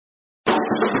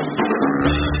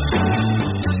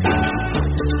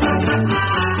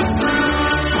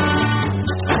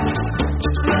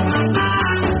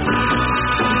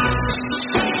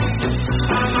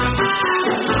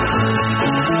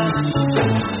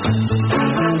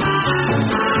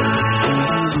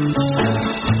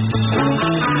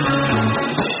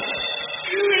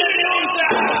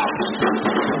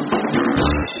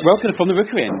Welcome from the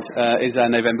Rookery End is our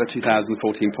November 2014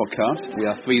 podcast. We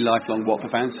are three lifelong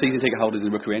Watford fans, season ticket holders in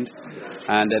the Rookery End,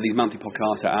 and these monthly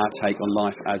podcasts are our take on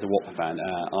life as a Watford fan.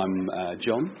 I'm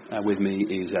John, with me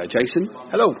is Jason.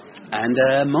 Hello. And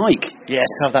Mike. Yes,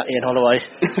 have that Ian Holloway.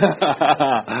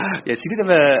 Yes, you did have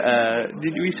were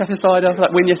you satisfied after that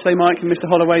win yesterday, Mike, and Mr.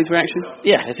 Holloway's reaction?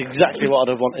 Yeah, it's exactly what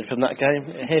I'd have wanted from that game.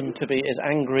 Him to be as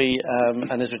angry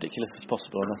and as ridiculous as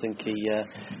possible, and I think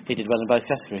he did well in both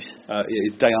categories.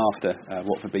 It's day after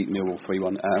Watford beat Millwall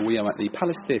 3-1, and we are at the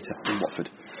Palace Theatre in Watford.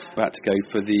 We're about to go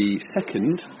for the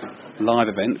second live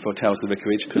event for Tales of the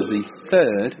Vicarage, because the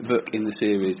third book in the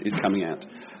series is coming out.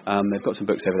 They've got some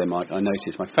books over there, Mike. I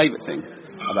noticed my favourite thing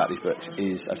about these books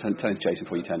is, I was telling Jason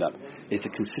before you turned up, is the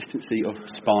consistency of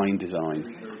spine design.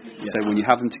 Yeah. So when you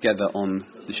have them together on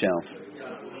the shelf,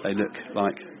 they look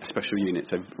like a special unit,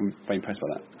 so I'm very impressed by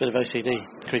that. Bit of OCD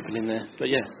creeping in there, but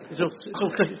yeah, it's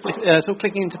all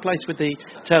clicking into place with the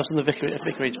Tales from the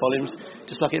Vicarage volumes,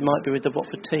 just like it might be with the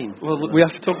Watford team. Well, we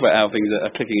have to talk about how things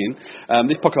are clicking in.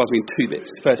 This podcast has been two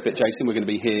bits. First bit, Jason, we're going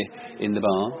to be here in the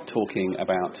bar talking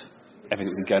about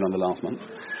everything that's been going on the last month.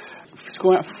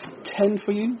 Score out of 10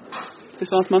 for you this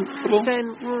last month?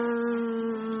 10,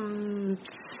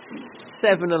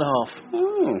 7.5.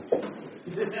 Oh.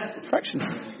 Fraction.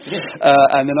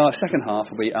 And then our second half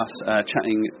will be us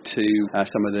chatting to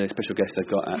some of the special guests they've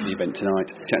got at the event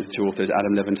tonight. Chatting to two authors,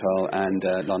 Adam Leventhal and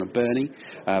Lionel Burney,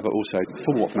 but also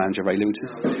former Watford manager Ray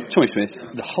Lewington, Tommy Smith,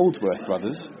 the Holdsworth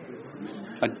brothers.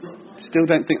 I still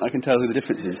don't think I can tell who the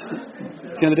difference is. Do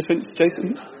you know the difference,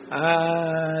 Jason?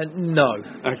 No.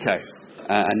 Okay.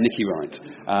 And Nicky Wright.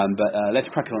 But let's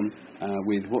crack on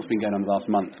with what's been going on the last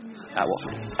month at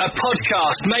Watford. A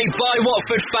podcast made by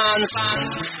Watford fans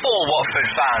for Watford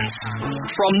fans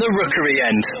from the Rookery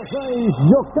End.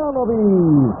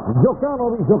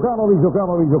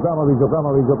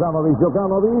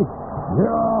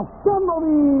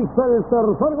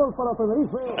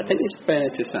 I think it's fair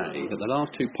to say that the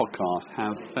last two podcasts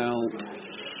have felt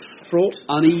fraught,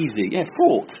 uneasy. Yeah,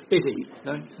 fraught. Busy.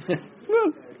 No.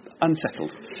 Well,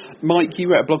 unsettled. Mike, you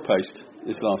wrote a blog post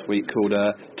this last week called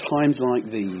Times Like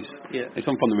These. Yeah. It's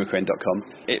on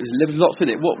fromtherookerend.com. There was lots in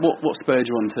it. What spurred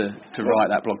you on to write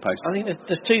that blog post? I think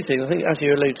there's two things. I think, as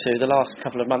you allude to, the last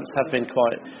couple of months have been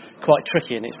quite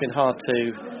tricky, and it's been hard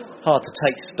to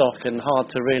take stock and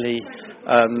hard to really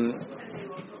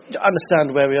understand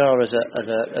where we are as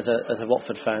a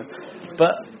Watford fan.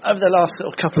 But over the last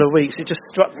couple of weeks, it just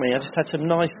struck me. I just had some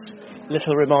nice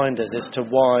little reminders as to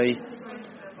why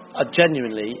I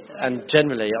genuinely and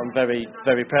generally I'm very,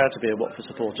 very proud to be a Watford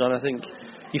supporter, and I think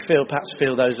you perhaps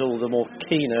feel those all the more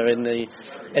keener in the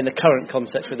current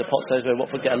context with the Potstones, where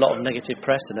Watford get a lot of negative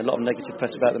press and a lot of negative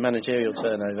press about the managerial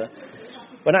turnover,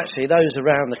 when actually those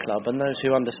around the club and those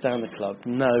who understand the club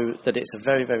know that it's a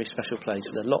very, very special place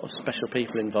with a lot of special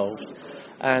people involved,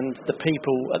 and the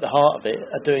people at the heart of it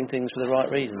are doing things for the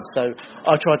right reasons. So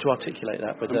I tried to articulate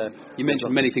that with you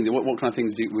mentioned many things. What kind of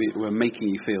things were making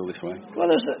you feel this way? Well,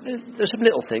 there's some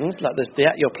little things, like there's the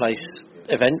At Your Place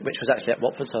event, which was actually at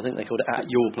Watford, so I think they called it At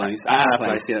Your Place. At Our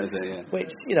Place, yeah, that was it, yeah.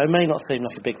 Which, may not seem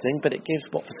like a big thing, but it gives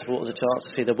Watford supporters a chance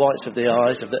to see the whites of the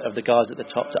eyes of the guys at the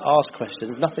top, to ask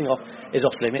questions. Nothing is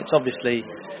off limits. Obviously,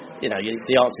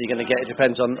 the answer you're going to get, it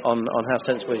depends on how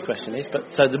sensible your question is.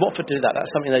 But so the Watford do that.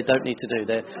 That's something they don't need to do.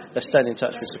 They're staying in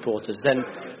touch with supporters. Then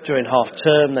during half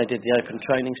term, they did the open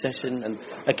training session, and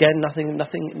again, nothing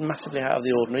massively out of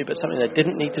the ordinary, but something they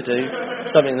didn't need to do,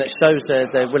 something that shows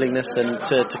their willingness and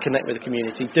to connect with the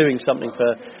community, doing something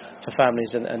for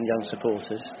families and young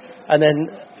supporters. And then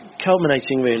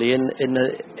culminating really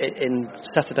in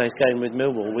Saturday's game with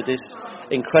Millwall, with this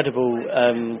incredible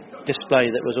display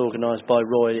that was organised by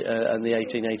Roy and the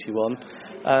 1881,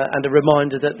 and a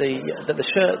reminder that the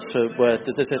shirts were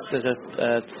there's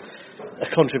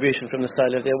a contribution from the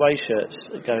sale of the away shirts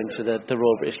going to the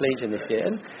Royal British Legion this year,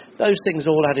 and those things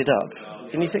all added up.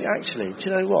 And you think, actually, do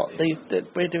you know what?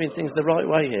 We're doing things the right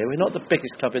way here. We're not the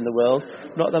biggest club in the world,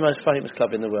 not the most famous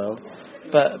club in the world,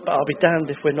 but I'll be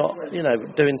damned if we're not,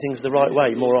 doing things the right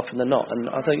way more often than not. And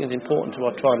I think it's important to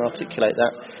try and articulate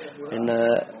that in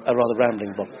a rather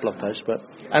rambling blog post.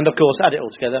 And of course, add it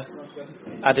all together.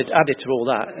 Added to all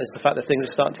that is the fact that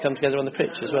things are starting to come together on the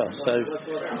pitch as well. So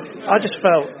I just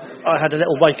felt I had a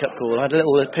little wake-up call, I had a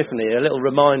little epiphany, a little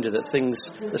reminder that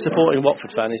supporting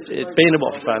Watford fan, being a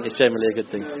Watford fan is generally a good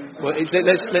thing. Well,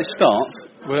 let's start.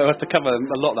 We'll have to cover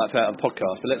a lot of that throughout the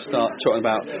podcast, but let's start talking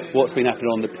about what's been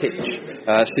happening on the pitch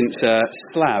since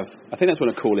Slav. I think that's what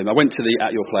I call him. I went to the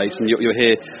At Your Place, and you'll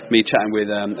hear me chatting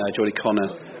with Geordie Connor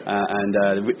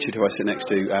and Richard, who I sit next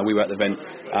to. We were at the event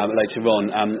later on,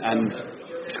 and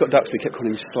Scott Duxbury kept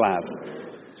calling him Slav.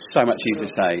 so much easier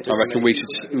to say. I reckon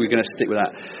we're going to stick with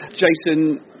that.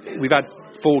 Jason, we've had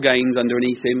 4 games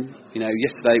underneath him. You know,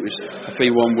 yesterday it was a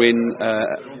 3-1 win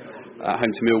at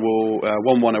home to Millwall,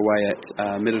 1-1 away at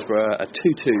Middlesbrough, a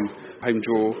 2-2 home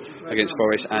draw against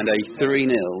Forest, and a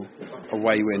 3-0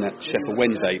 away win at Sheffield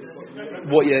Wednesday.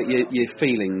 What are your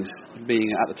feelings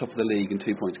being at the top of the league and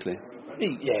 2 points clear?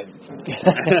 Yeah,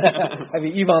 I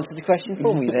mean, you've answered the question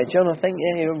for me there, John. I think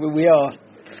we are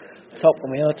top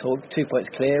and we are top, 2 points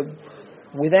clear.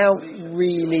 Without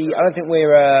really, I don't think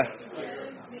we're a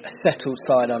settled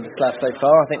side under Slav so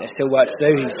far. I think there's still work to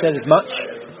do. He said as much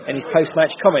in his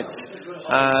post-match comments,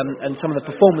 and some of the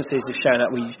performances have shown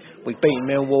that we've beaten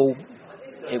Millwall.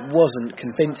 It wasn't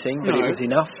convincing, but it was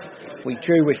enough. We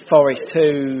drew with Forest,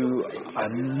 who are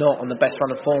not on the best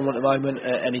run of form at the moment,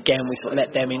 and again we sort of let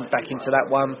them back into that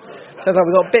one. Sounds like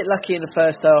we got a bit lucky in the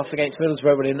first half against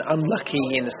Middlesbrough, but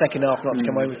unlucky in the second half not to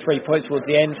come away with 3 points towards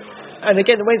the end. And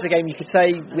again, the Wednesday game, you could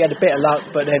say we had a bit of luck,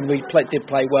 but then we did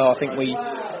play well. I think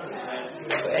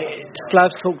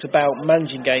Slavs talked about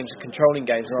managing games and controlling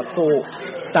games, and I thought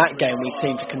that game we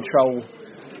seemed to control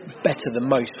better than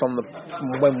most from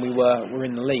when we were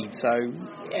in the lead. So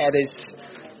yeah, there's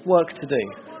work to do.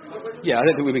 Yeah, I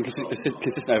don't think we've been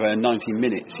consistent over 90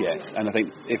 minutes yet, and I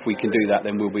think if we can do that,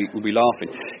 then we'll be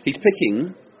laughing. He's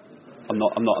picking. I'm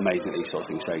not amazed at these sorts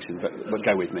of things, Jason, but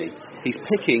go with me. He's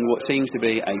picking what seems to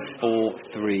be a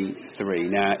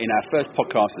 4-3-3. Now, in our first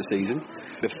podcast of the season,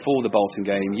 before the Bolton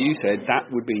game, you said that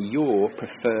would be your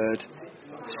preferred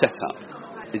setup.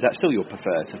 Is that still your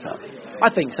preferred setup? I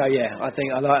think so. Yeah, I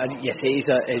think yes, it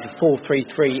is a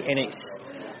 4-3-3 in its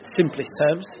simplest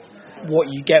terms. What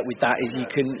you get with that is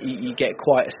you get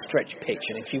quite a stretch pitch,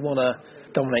 and if you want to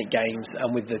dominate games,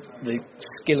 and with the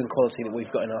skill and quality that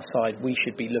we've got in our side, we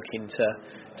should be looking to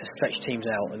stretch teams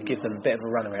out and give them a bit of a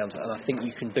run around, and I think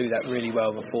you can do that really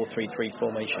well with a 4-3-3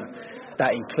 formation.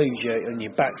 That includes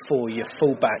your back four, your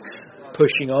full-backs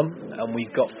pushing on, and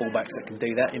we've got full-backs that can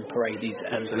do that in Paredes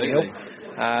and Neil.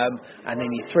 And then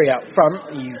your 3 out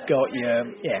front, you've got your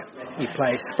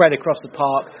players spread across the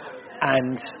park.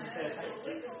 And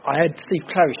I heard Steve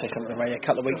Clary say something on a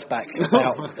couple of weeks back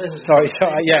about. sorry,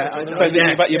 yeah.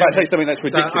 You're about to say something that's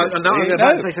ridiculous. I'm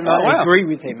about to say something. I agree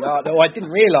with him. I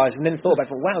didn't realise, and then thought about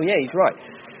it. Wow, yeah, he's right.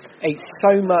 It's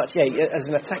so much. Yeah, as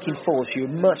an attacking force, you're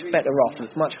much better off, and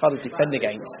it's much harder to defend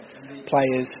against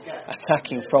players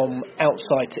attacking from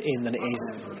outside to in than it is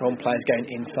from players going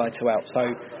inside to out. So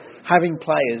having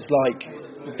players like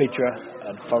Vidra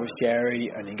and Forestieri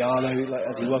and Igalo, like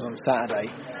as he was on Saturday,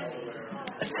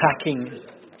 attacking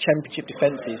championship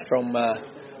defences from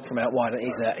out wide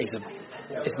is an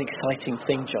exciting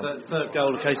thing, John. Third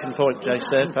goal, case in point, Jace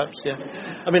there, perhaps. Yeah.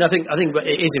 I mean, I think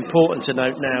it is important to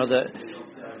note now that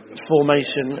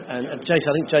formation and Jason.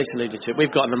 I think Jason alluded to it.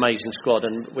 We've got an amazing squad,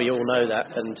 and we all know that.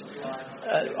 And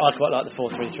I quite like the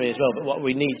 4-3-3 as well. But what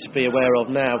we need to be aware of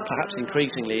now, perhaps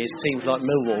increasingly, is teams like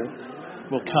Millwall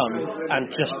will come and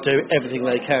just do everything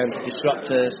they can to disrupt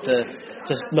us, to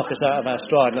knock us out of our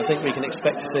stride. And I think we can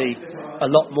expect to see a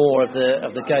lot more of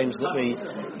the games that we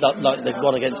like they've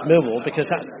won against Millwall, because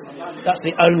that's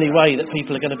the only way that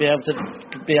people are going to be able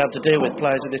to deal with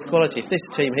players of this quality. If this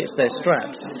team hits their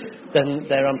straps, then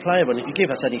they're unplayable. And if you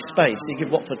give us any space, you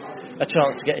give Watford a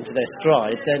chance to get into their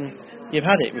stride, then you've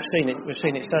had it. We've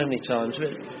seen it so many times.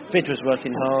 Vidra's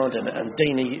working hard, and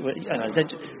Deeney.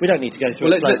 We don't need to go through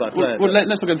play by player. Well,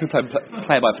 let's not go through player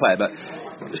by player. But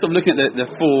sort of looking at the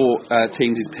 4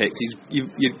 teams he's picked,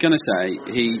 you're going to say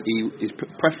his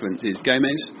preference is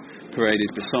Gomez,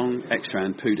 Paredes, Basong,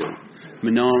 Ekstrand, Pudil,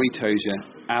 Minari, Toja,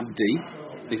 Abdi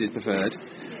is his preferred,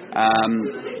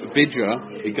 Vidra,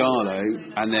 Igalo,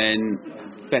 and then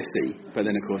Bessie. But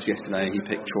then, of course, yesterday he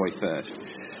picked Troy first.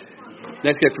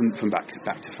 Let's go from back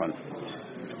to front.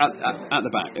 At the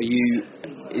back,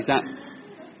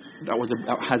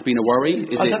 that has been a worry?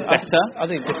 Is it better? I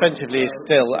think defensively is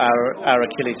still our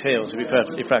Achilles' heel, to be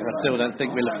perfectly frank. I still don't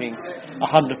think we're looking 100%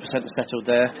 settled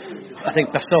there. I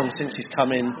think Basong, since he's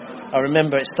come in, I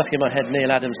remember it stuck in my head, Neil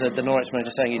Adams, the Norwich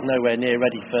manager, saying he's nowhere near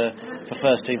ready for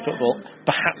first team football,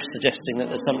 perhaps suggesting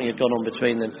that there's something had gone on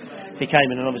between them. He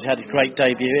came in and obviously had a great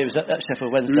debut. It was at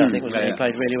Sheffield Wednesday, I think, was when he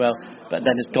played really well, but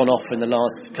then has gone off in the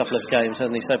last couple of games,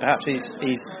 hasn't he? So perhaps he's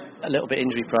a little bit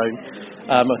injury prone.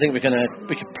 I think we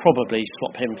could probably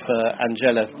swap him for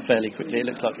Angela fairly quickly. It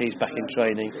looks like he's back in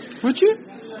training. Would you?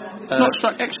 Not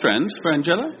strike Ekstrand for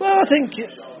Angela? Well, I think.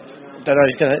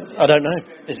 I don't know.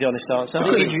 Is the honest answer.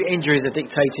 I think injuries are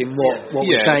dictating what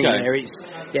we're saying there. It's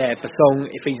Basong.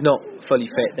 If he's not fully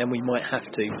fit, then we might have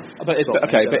to. But if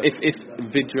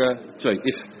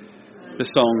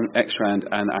Basong, Ekstrand,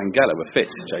 and Angela were fit,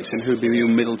 Jason, who would be your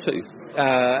middle 2?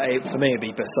 For me, it'd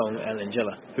be Basong and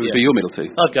Angela. Who would be your middle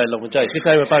two? I'd go along with Jason. If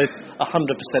they were both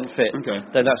 100% fit,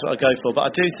 then that's what I'd go for. But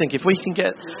I do think if we can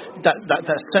get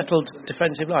that settled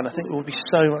defensive line, I think we'll be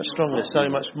so much stronger, so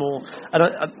much more. And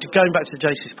going back to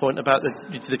Jason's point about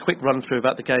the quick run through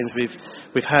about the games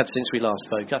we've had since we last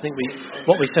spoke, I think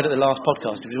what we said at the last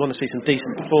podcast, if you want to see some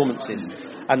decent performances,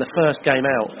 and the first game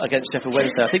out against Sheffield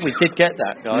Wednesday, I think we did get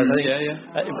that, guys. I think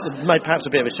it made perhaps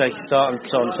a bit of a shaky start and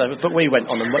so on and so forth, but we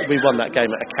went on and we won that game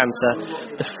at a canter.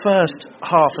 The first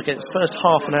half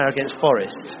an hour against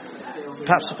Forest,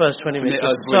 perhaps the first 20 minutes,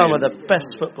 was some of the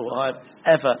best football I've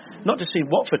ever, not just seen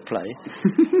Watford play,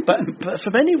 but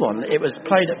from anyone. It was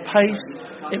played at pace,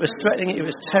 it was threatening, it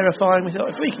was terrifying. We thought,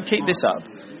 if we can keep this up,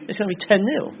 it's going to be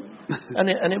 10-0.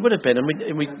 and it would have been, and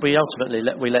we ultimately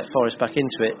let Forest back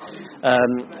into it.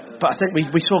 But I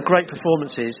think we saw great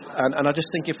performances, and I just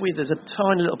think if there's a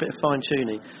tiny little bit of fine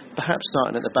tuning, perhaps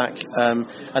starting at the back,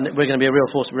 and we're going to be a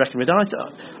real force to reckon with.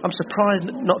 I'm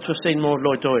surprised not to have seen more of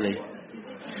Lloyd Doyley.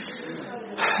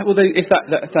 Well, it's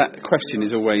that question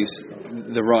is always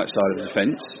the right side of the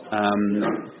defence.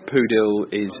 Pudil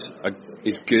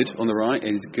is good on the right,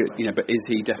 is good, but is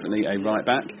he definitely a right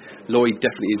back? Lloyd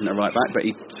definitely isn't a right back, but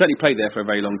he certainly played there for a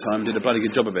very long time, did a bloody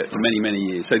good job of it for many, many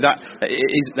years. So that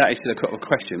is still a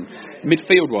question.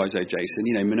 Midfield-wise, though, Jason,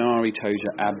 Minari,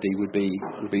 Toja, Abdi would be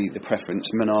the preference.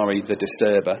 Minari, the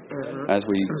disturber, as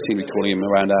we seem to be calling him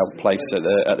around our place at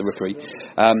the Rookery.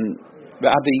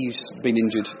 But Abdi's been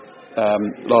injured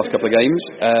last couple of games.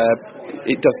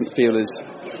 It doesn't feel as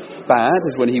bad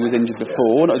as when he was injured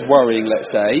before, not as worrying,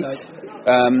 let's say.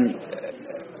 How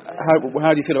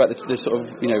do you feel about the sort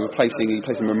of replacing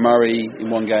Murray in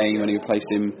one game, and he replaced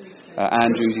him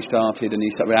Andrews, he started, and he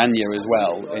started with Anya as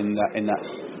well in that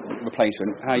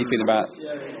replacement. How are you feeling about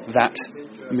that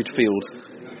midfield?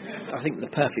 I think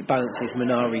the perfect balance is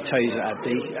Minari, Toza,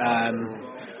 Abdi,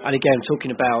 and again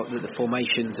talking about the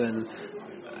formations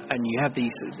and you have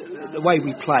these, the way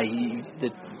we play,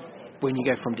 when you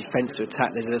go from defence to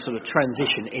attack, there's a sort of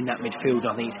transition in that midfield.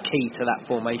 I think is key to that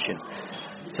formation.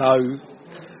 So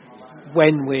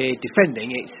when we're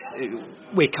defending,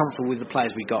 we're comfortable with the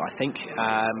players we got, I think,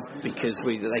 because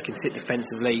they can sit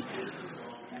defensively.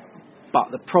 But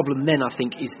the problem then, I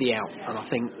think, is the out, and I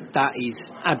think that is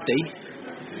Abdi.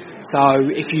 So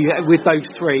if you, with those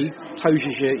three,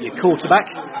 Toja's your quarterback.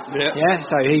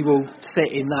 So he will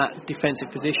sit in that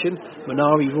defensive position.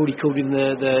 Minari, you've already called him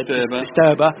the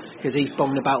disturber, because he's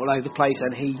bombing about all over the place,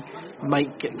 and he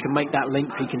can make that link.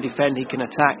 He can defend, he can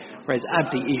attack. Whereas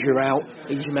Abdi is your out.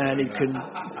 He's your man who can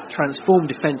transform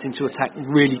defence into attack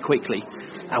really quickly.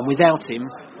 And without him,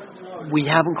 we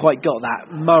haven't quite got that.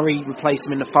 Murray replaced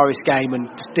him in the Forest game and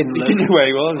just didn't know where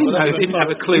he was. Didn't have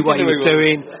a clue what he was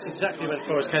doing. That's exactly when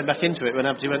Forest came back into it, when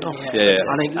Abdi went off. Yeah.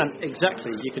 I think, and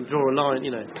exactly, you can draw a line,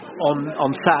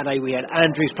 On Saturday we had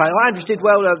Andrews playing. Andrews did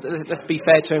well. Let's be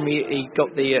fair to him. He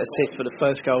got the assist for the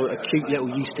first goal. A cute little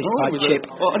Eustace type chip.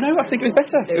 Well, no, I think it was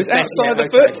better. It was outside the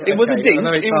foot. It was a dink.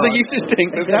 It was a Eustace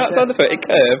dink. It was outside the foot. It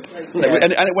curved, and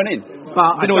it went in.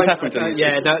 But didn't always happen to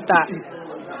Eustace.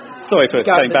 Sorry for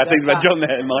saying bad things about John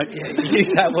there, Mike. To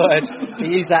use that word, to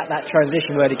use that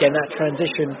transition word again, that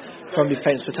transition from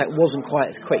defence to attack wasn't quite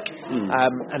as quick.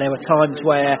 And there were times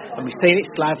where, and we've seen it,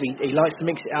 Slav, he likes to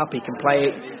mix it up. He can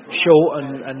play it short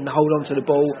and hold on to the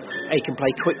ball. He can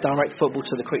play quick, direct football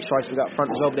to the quick strikes we've got up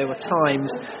front as well. But there were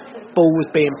times ball was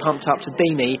being pumped up to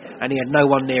Deeney and he had no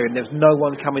one near him. There was no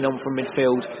one coming on from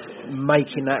midfield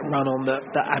making that run on that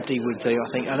Abdi would do,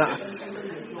 I think. And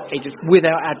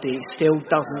without Abdi, it still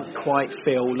doesn't quite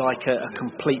feel like a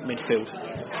complete midfield.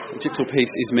 The jigsaw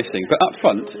piece is missing, but up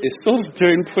front, it's sort of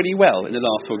doing pretty well in the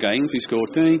last 4 games. We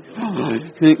scored 9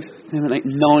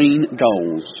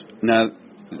 goals. Now,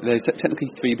 there's technically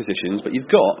 3 positions, but you've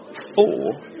got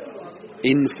 4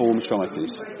 in-form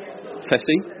strikers.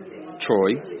 Fessy,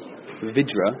 Troy,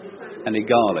 Vidra and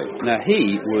Igalo. Now,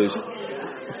 he was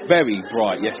very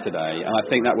bright yesterday, and I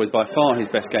think that was by far his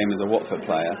best game as a Watford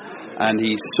player. And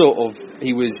he felt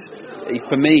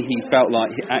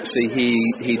like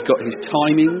he'd got his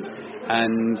timing,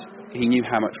 and he knew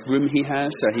how much room he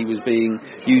has, so he was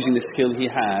using the skill he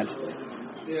had,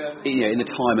 in the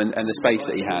time and the space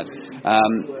that he had.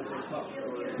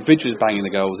 Vidra's banging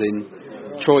the goals in.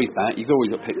 Troy's back. You've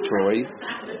always got to pick Troy.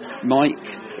 Mike,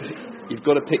 you've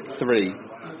got to pick 3.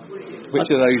 Which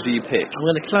of those do you pick? I'm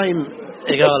going to claim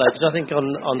Igalo, because I think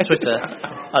on Twitter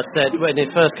I said, in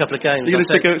his first couple of games, you're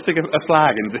going to stick a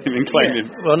flag in and claim him?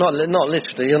 Well, not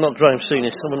literally. You're not Graham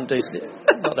Souness. I wouldn't do.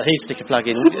 Not that he'd stick a flag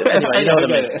in. Anyway, you know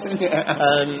what I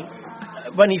mean.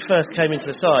 when he first came into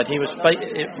the side, he was,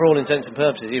 for all intents and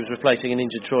purposes, he was replacing an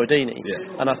injured Troy Deeney,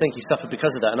 and I think he suffered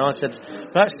because of that. And I said,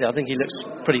 well, actually, I think he looks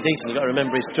pretty decent. You've got to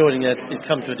remember, he's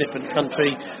come to a different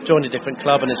country, joined a different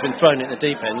club, and has been thrown in the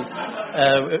deep end,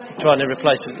 trying to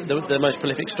replace the most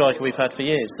prolific striker we've had for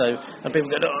years. So, and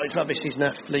people go, oh, he's rubbish, he's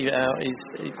naff, leave it out.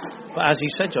 But as you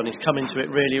said, John, he's come into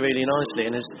it really, really nicely,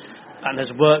 and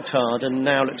has worked hard, and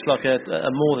now looks like a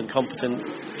more than competent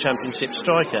Championship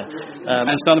striker.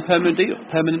 And start a permanent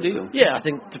deal. Yeah, I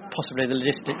think possibly the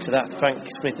logistics of that. Frank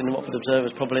Smith in the Watford Observer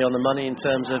is probably on the money in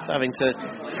terms of having to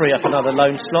free up another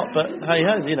loan slot. But hey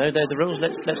ho, they're the rules.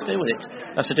 Let's deal with it.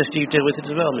 I suggest you deal with it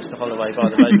as well, Mr. Holloway. By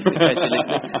the way, in case you're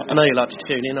listening. I know you like to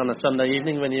tune in on a Sunday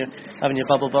evening when you're having your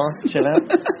bubble bath, chill out.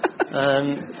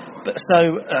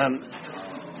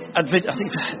 I think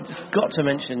I've got to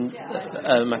mention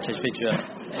Matej Vydra,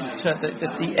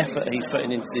 the effort he's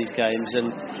putting into these games,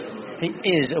 and he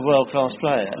is a world-class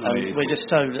player. We're just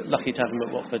so lucky to have him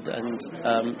at Watford, and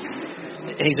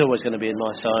he's always going to be in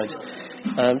my side.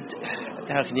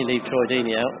 How can you leave Troy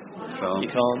Deeney out? You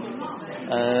can't.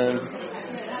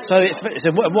 So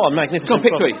what a magnificent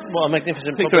pick three. What a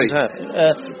magnificent pick problem three. to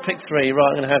have. Pick three. Right,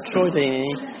 I'm going to have Troy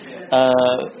Deeney,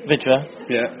 Vydra.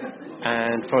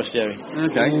 And Forrest Jerry.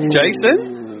 Okay. Jason?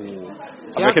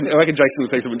 I reckon Jason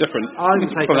would play something different. I'm going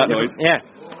to say from that noise. Yeah.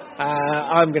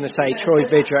 I'm going to say Troy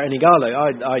Vydra and Ighalo.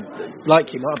 I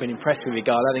like him. I've been impressed with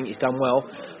Ighalo. I think he's done well.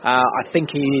 I think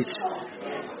he's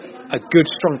a good,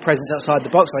 strong presence outside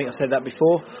the box. I think I've said that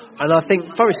before. And I think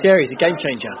Forrest Jerry is a game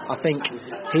changer. I think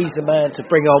he's the man to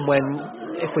bring on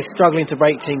if we're struggling to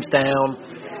break teams down,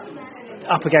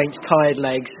 up against tired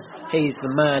legs. He's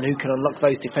the man who can unlock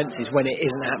those defences when it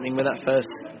isn't happening with that first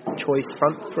choice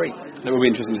front three. It will be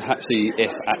interesting to see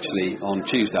if actually on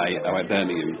Tuesday at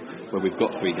Birmingham, where we've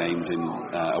got 3 games in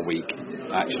a week,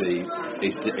 actually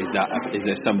is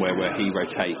there somewhere where he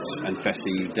rotates and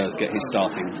Fessy does get his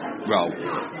starting role.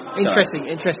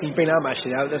 Interesting you bring that up,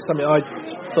 actually. That's something I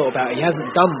thought about. He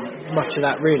hasn't done much of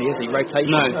that really, has he? Rotation.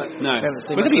 No.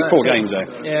 We're going to be 4 games though.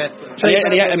 Yeah.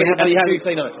 And he had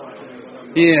Tuesday night.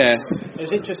 Yeah. It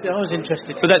was interesting. I was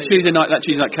interested. But that Tuesday night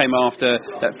came after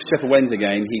that Sheffield Wednesday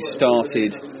game. He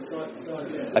started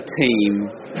a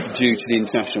team due to the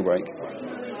international break.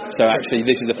 So actually,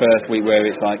 this is the first week where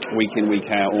it's like week in, week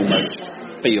out, almost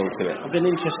feel to it. I've been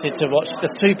interested to watch.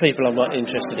 There's 2 people I'm not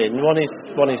interested in. One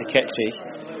is Akechi.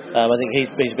 I think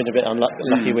he's been a bit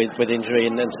unlucky with injury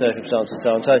and circumstances and so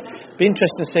on. So be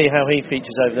interesting to see how he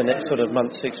features over the next sort of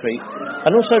month, 6 weeks.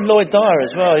 And also Lloyd Dyer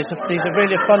as well. He's a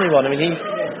really funny one. I mean,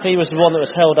 he was the one that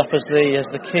was held up as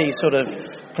the key sort of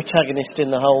protagonist in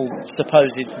the whole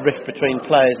supposed rift between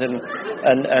players and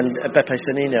Beppe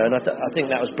Sannino, and I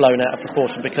think that was blown out of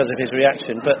proportion because of his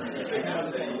reaction. But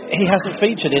he hasn't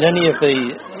featured in any of the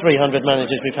 300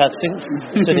 managers we've had since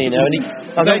Sannino.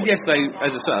 And yesterday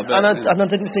as a sub. And I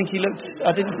didn't think he looked.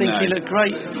 I didn't think he looked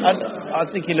great. I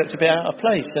think he looked a bit out of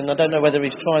place, and I don't know whether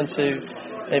he's trying to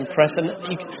impress. And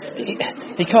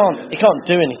he can't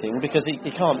do anything because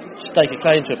he can't stake a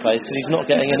claim to a place because he's not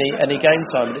getting any game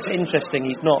time. But it's interesting.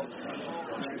 He's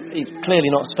clearly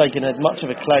not staking as much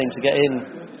of a claim to get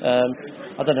in.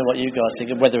 I don't know what you guys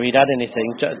think, whether he'd add anything,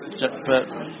 but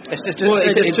it's just 2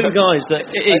 guys that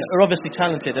are obviously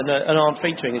talented and aren't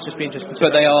featuring. It's just be interesting.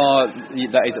 But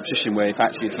that is a position where if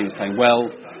actually your team's playing well,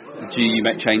 do you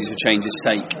make changes for change's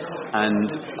sake?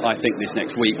 And I think this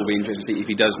next week will be interesting to see if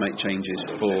he does make changes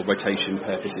for rotation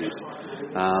purposes.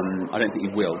 I don't think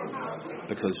he will,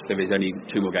 because there is only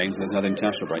 2 more games and there's another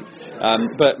international break.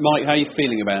 But Mike, how are you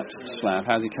feeling about Slav?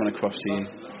 How's he coming across to you?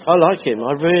 I like him.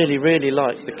 I really, really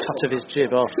like the cut of his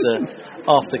jib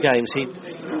after games. Do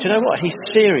you know what? He's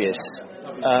serious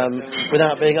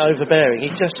without being overbearing.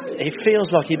 He feels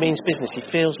like he means business. He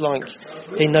feels like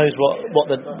he knows what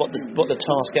the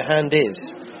task at hand is.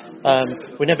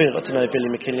 We never got to know Billy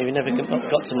McKinley. We never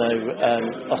got to know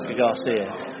Oscar Garcia.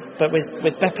 But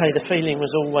with Beppe, the feeling was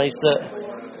always that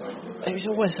it was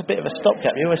always a bit of a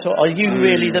stopgap. You always thought, are you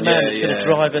really the man that's going to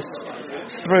drive us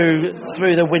through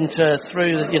the winter,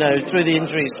 through the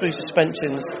injuries, through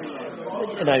suspensions,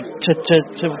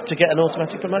 to get an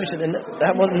automatic promotion? And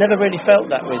that never really felt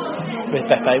that with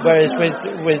Beppe. Whereas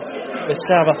with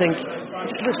Slav, I think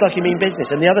it looks like he means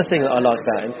business. And the other thing that I like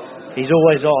about him, he's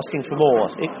always asking for more.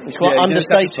 He's quite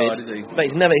understated, but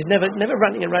he's never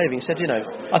ranting and raving. He said,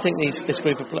 I think this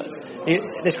group of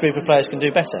players can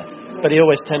do better. But he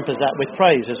always tempers that with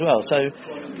praise as well. So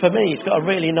for me, he's got a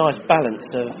really nice balance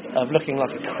of looking like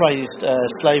a crazed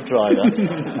slave driver,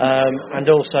 and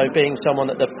also being someone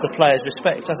that the players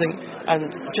respect. I think, and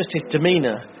just his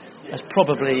demeanour. has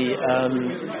probably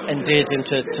endeared him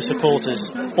to supporters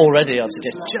already, I'd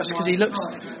suggest, just because he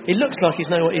looks like he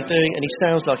knows what he's doing, and he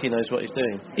sounds like he knows what he's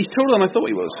doing. He's taller than I thought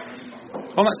he was.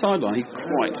 On that sideline, he's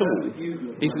quite tall.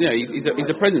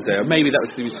 He's a presence there. Maybe that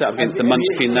was because he was set up against the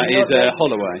munchkin that is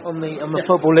Holloway. On the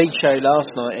Football League show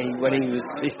last night, when he was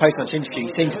his post-match interview,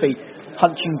 he seemed to be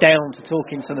hunching down to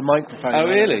talk into the microphone. Oh,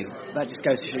 really? That just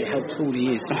goes to show you how tall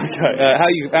he is. Okay.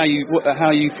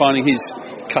 How are you finding his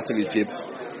cut of his jib?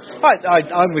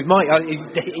 I'm with Mike.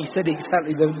 He said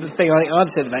exactly the thing I think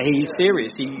I'd said about he's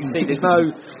serious. You see, there's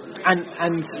no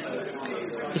and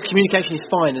his communication is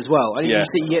fine as well. I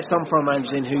think you get some foreign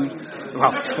managers in who,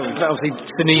 well, obviously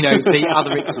Sannino's the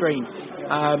other extreme,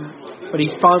 but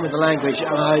he's fine with the language,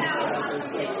 and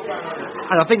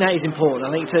I think that is important.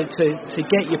 I think to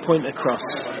get your point across.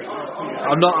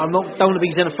 Don't want to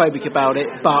be xenophobic about it,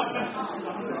 but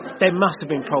there must have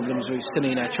been problems with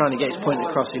Sannino trying to get his point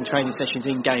across in training sessions,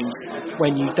 in games,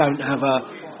 when you don't have a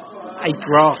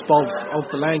grasp of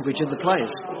the language of the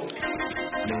players.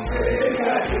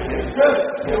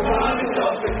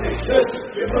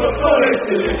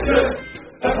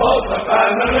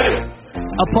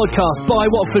 A podcast by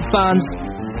Watford fans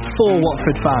for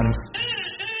Watford fans.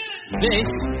 This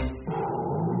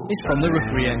is From the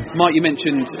Rookery End. Mike, you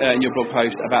mentioned in your blog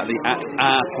post about the At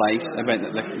Our Place event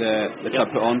that the club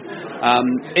put on.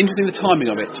 Interesting the timing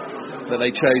of it, that they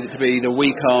chose it to be the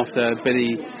week after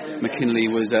Billy McKinlay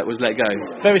was let go.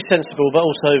 Very sensible, but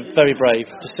also very brave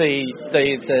to see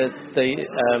the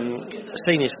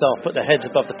senior staff put their heads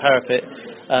above the parapet.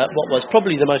 What was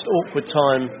probably the most awkward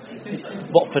time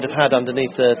Watford have had under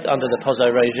the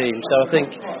Pozzo regime. So I think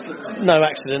no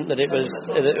accident that it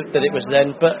was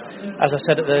then. But as I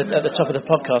said at the top of the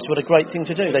podcast, what a great thing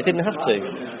to do. They didn't have to.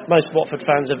 Most Watford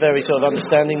fans are very sort of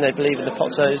understanding. They believe in the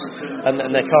Pozzos, and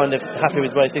they're kind of happy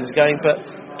with the way things are going. But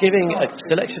giving a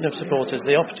selection of supporters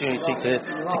the opportunity to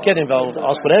get involved,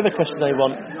 ask whatever question they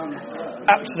want,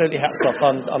 absolutely hats off.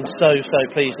 I'm so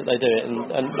pleased that they do it,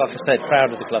 and like I said,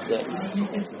 proud of the club that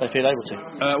they feel able to.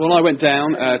 Well, I went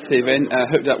down to the event,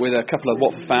 hooked up with a couple of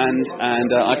Watford fans, and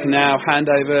I can now hand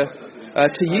over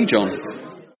to you, John.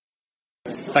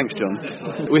 Thanks,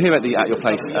 John. We're here at the At Your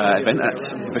Place event at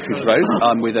Vicarage Road.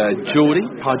 I'm with Geordie.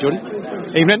 Hi, Geordie.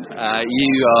 Evening.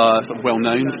 You are sort of well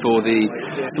known for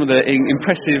some of the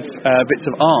impressive bits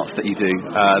of art that you do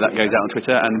that goes out on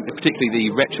Twitter, and particularly the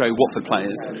retro Watford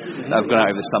players that have gone out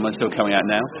over the summer, still coming out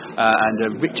now.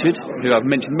 And Richard, who I've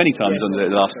mentioned many times on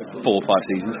the last 4 or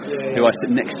 5 seasons, who I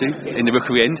sit next to in the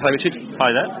Rookery End. Hello, Richard.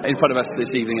 Hi there. In front of us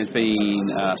this evening has been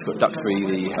Scott Duxbury,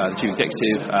 the chief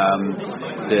executive,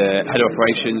 the head of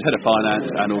operations, head of finance,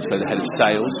 and also the head of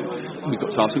sales. We've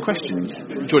got to ask some questions.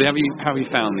 Geordie, how have you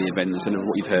found the event and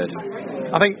what you've heard?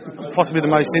 I think possibly the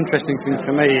most interesting thing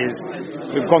for me is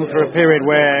we've gone through a period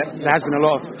where there has been a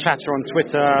lot of chatter on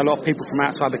Twitter, a lot of people from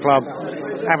outside the club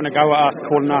having a go at us,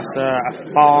 calling us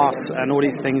a farce and all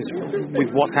these things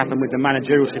with what's happened with the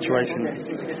managerial situation.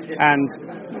 And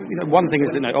one thing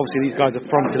is that obviously these guys have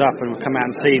fronted up and come out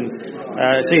and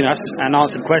seen us and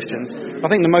answered questions. I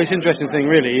think the most interesting thing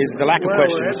really is the lack of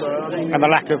questions and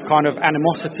the lack of kind of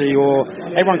animosity, or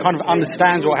everyone kind of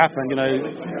understands what happened.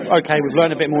 Okay, we've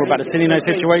learned a bit more about the Sannino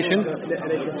situation.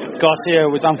 Garcia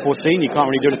was unforeseen, you can't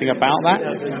really do anything about that.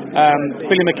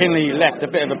 Billy McKinlay left a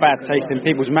bit of a bad taste in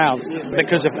people's mouths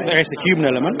because of the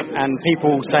human element and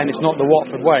people saying it's not the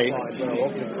Watford way.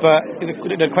 But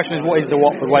the question is, what is the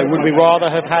Watford way? Would we rather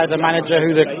have had a manager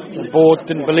who the board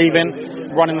didn't believe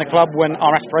in running the club, when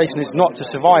our aspiration is not to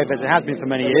survive as it has been for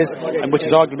many years, and which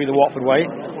is arguably the Watford way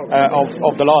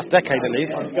of the last decade at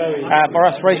least? Our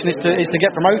aspiration is to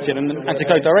get promoted and to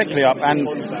go directly up, and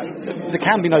there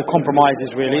can be no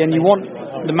compromises really, and you want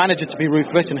the manager to be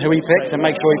ruthless in who he picks and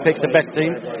make sure he picks the best team.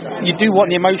 You do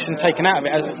want the emotion taken out of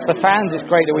it. As for fans, it's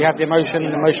great that we have the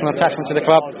emotional attachment to the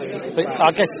club, but I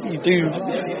guess you do,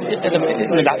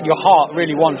 your heart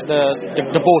really wants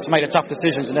the board to make the tough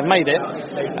decisions, and they've made it.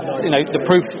 The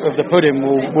proof of the pudding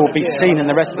will be seen in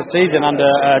the rest of the season under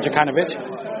Djukanovic.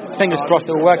 Fingers crossed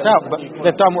it all works out, but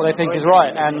they've done what they think is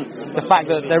right, and the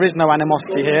fact that there is no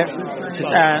animosity here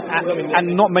and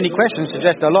not many questions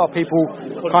suggests that a lot of people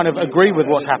kind of agree with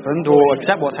what's happened or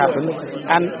accept what's happened,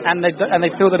 and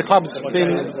they feel that the club's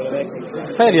been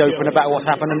fairly open about what's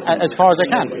happened and as far as they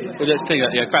can. Well, let's think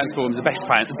that fans forums, the best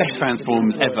fans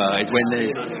forums ever is when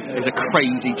there's a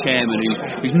crazy chairman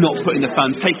who's not putting the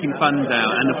funds, taking funds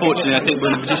out, and unfortunately I think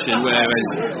we're in a position where,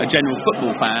 as a general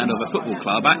football fan of a football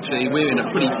club, actually we're in a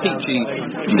pretty peachy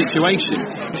situation.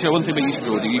 So one thing about you,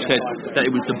 Geordie, you said that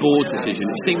it was the board's decision.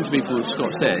 It seemed to me for as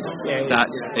Scott said, that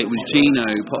it was Gino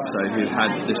Pozzo who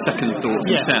had the second thoughts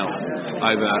himself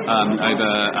over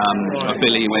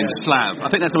Billy when Slav.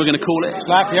 I think that's what we're going to call it.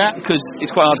 Slav, yeah. Because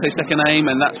it's quite hard to say second name,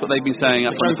 and that's what they've been saying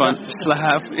up on the front.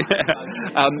 Slav.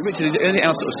 Richard, is there anything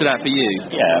else that stood out for you?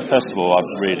 Yeah, first of all, I've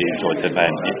really enjoyed the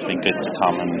event. It's been good to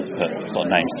come and put sort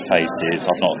of names to faces.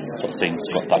 I've not sort of seen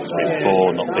Scott Duxbury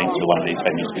before, not been to one of these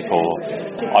venues before.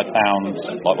 I found,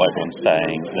 like what everyone's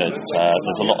saying, that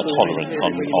there's a lot of tolerance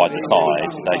on either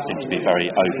side. They seem to be very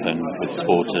open with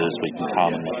supporters. We can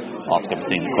come and ask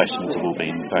everything. The questions have all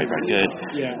been very, very good.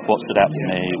 What stood out for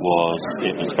me was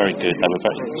it was very good.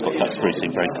 Scott Duxbury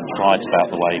seemed very contrite about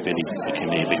the way Billy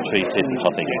McKinley had been treated, which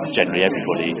I think generally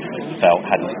everybody felt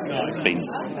hadn't been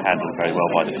handled very well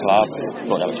by the club. I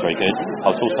thought that was very good. I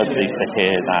was also pleased to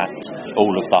hear that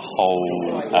all of the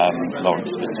whole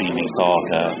Lawrence Bassini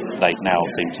saga, they now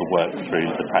seem to work through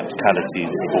the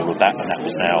practicalities of all of that, and that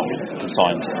was now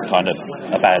consigned to kind of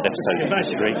a bad episode of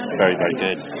history. Very, very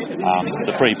good.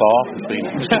 The free bar has been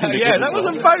that was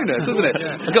a bonus, wasn't it?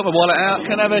 I got my wallet out.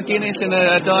 Can I have a Guinness and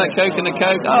a Diet Coke and a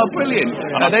Coke? Oh, brilliant.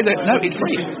 No, it's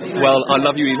free. Well, I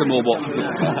love you even more, Watford.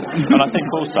 And I think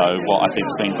also what I think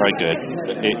has been very good,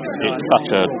 it's such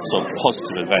a sort of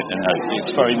positive event, and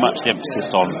it's very much the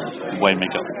emphasis on when we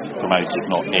get promoted,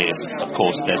 not if. Of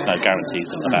course, there's no guarantees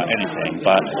about anything,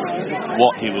 but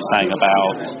what he was saying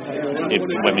about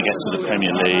when we get to the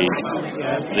Premier League,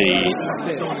 the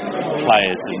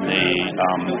players in the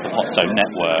Pozzo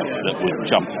network that would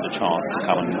jump at the chance to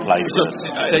come and play with us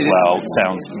as well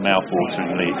sounds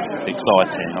mouth-wateringly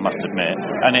exciting, I must admit,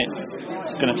 and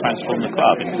it's going to transform the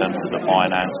club in terms of the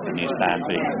finance, the new stand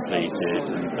being completed,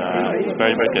 and it's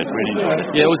very, very good. Really enjoyed it.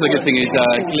 Yeah, also the good thing is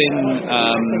Glyn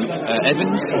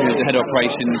Evans, who's the head of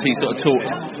operations, he sort of talked,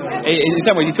 in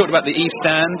some ways he talked about the East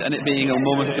Stand and it being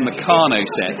almost like a Meccano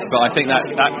set, but I think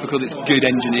that's because it's good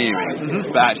engineering,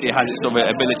 but actually it has its sort of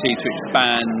ability to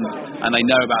expand, and they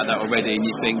know about that already, and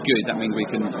you think, good, that means we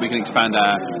can expand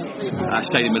our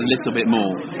stadium a little bit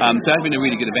more. So it's been a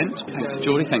really good event. Thanks to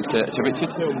Geordie, thanks to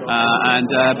Richard, and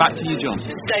back to you, John.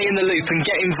 Stay in the loop and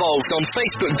get involved on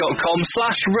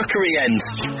facebook.com/rookeryend.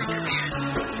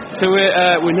 So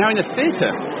we're now in the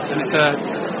theatre, and it's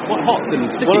quite hot and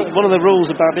sticky. One of the rules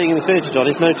about being in the theatre, John,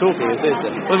 is no talking in the theatre.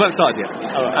 Well, we haven't started yet.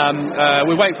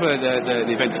 We're waiting for the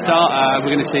event to start.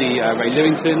 We're going to see Ray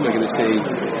Lewington, we're going to see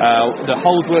the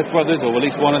Holdsworth brothers, or at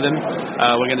least one of them.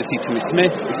 We're going to see Timmy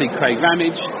Smith, we'll see Craig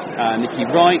Ramage, Nicky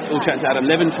Wright, all chatting to Adam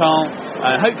Leventhal.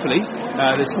 Hopefully,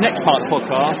 this next part of the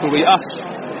podcast will be us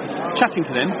chatting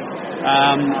to them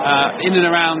in and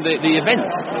around the event.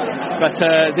 But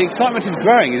the excitement is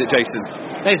growing, is it, Jason?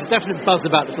 There's a definite buzz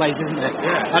about the place, isn't there?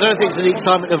 Yeah. I don't think it's the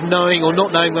excitement of knowing or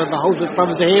not knowing whether the Holdsworth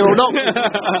brothers are here or not.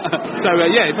 So,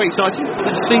 it's very exciting.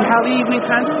 Let's see how the evening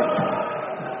pans out.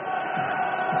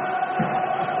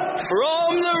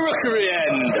 From the Rookery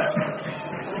End.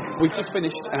 We've just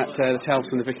finished at the Tales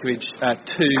from the Vicarage 2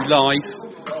 live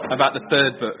about the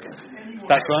third book.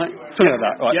 That's right? Something like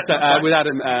that. Right. Yep, so, right. with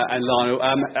Adam and Lionel.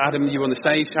 Adam, you were on the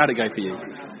stage. How did it go for you?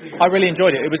 I really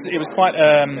enjoyed it. It was quite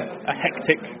a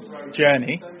hectic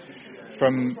journey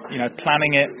from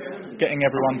planning it, getting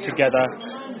everyone together,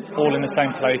 all in the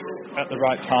same place at the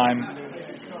right time.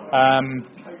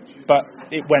 But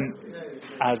it went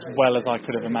as well as I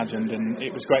could have imagined, and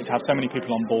it was great to have so many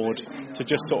people on board to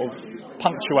just sort of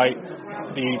punctuate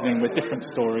the evening with different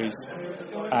stories.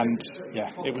 And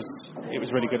yeah, it was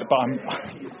really good. But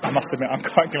I must admit, I'm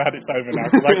quite glad it's over now,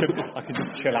 because I can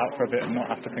just chill out for a bit and not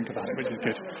have to think about it, which is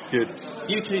good. Good.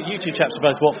 You two chaps are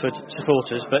both Watford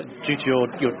supporters, but due to your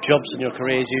jobs and your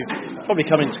careers, you probably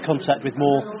come into contact with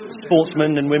more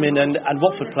sportsmen and women and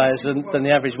Watford players than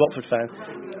the average Watford fan.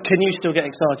 Can you still get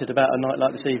excited about a night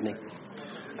like this evening?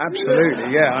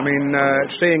 Absolutely, yeah. I mean,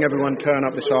 seeing everyone turn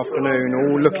up this afternoon,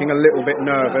 all looking a little bit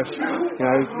nervous.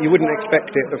 You wouldn't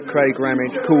expect it of Craig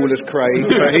Ramage, cool as Craig,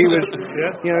 but he was,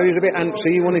 he was a bit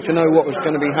antsy. He wanted to know what was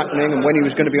going to be happening and when he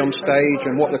was going to be on stage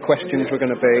and what the questions were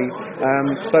going to be.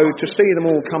 So to see them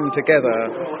all come together,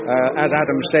 as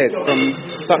Adam said,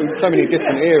 from so many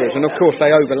different eras, and of course they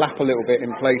overlap a little bit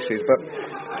in places, but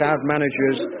to have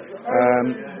managers,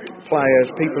 players,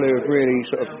 people who have really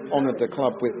sort of honoured the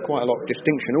club with quite a lot of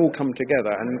distinction, all come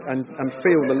together and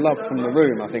feel the love from the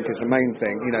room, I think, is the main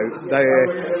thing.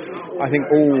 They're, I think,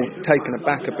 all taken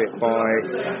aback a bit by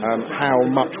how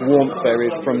much warmth there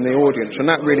is from the audience,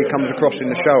 and that really comes across in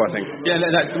the show, I think. Yeah,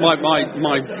 that's my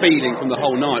feeling from the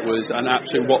whole night was an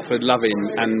absolute Watford loving,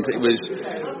 and it was,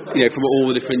 from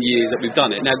all the different years that we've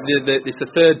done it. Now, it's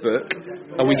the third book.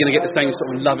 Are we going to get the same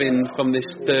sort of loving from this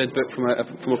third book from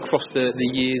across the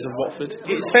years of Watford?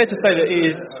 It's fair to say that it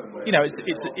is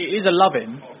it is a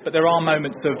love-in, but there are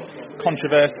moments of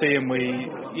controversy, and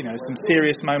some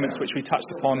serious moments which we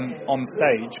touched upon on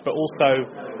stage, but also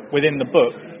within the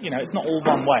book, it's not all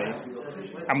one way.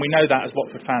 And we know that as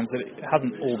Watford fans, that it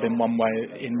hasn't all been one way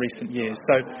in recent years.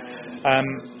 So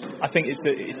I think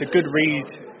it's a good read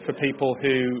for people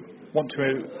who want to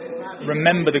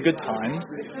remember the good times,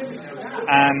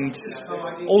 and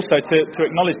also to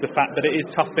acknowledge the fact that it is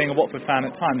tough being a Watford fan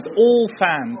at times. All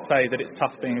fans say that it's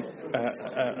tough being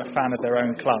a fan of their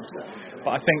own clubs,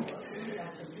 but I think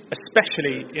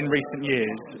especially in recent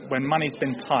years when money's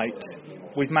been tight,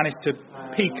 we've managed to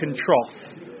peak and trough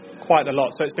quite a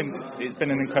lot, so it's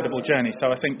been an incredible journey.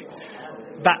 So I think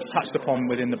that's touched upon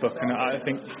within the book, and I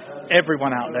think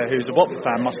everyone out there who's a Watford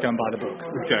fan must go and buy the book.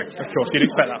 Okay. Of course, you'd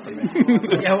expect that from me.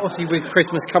 Yeah, obviously with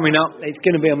Christmas coming up, it's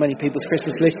going to be on many people's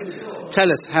Christmas list. Tell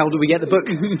us, how do we get the book?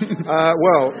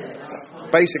 Well,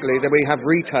 basically, we have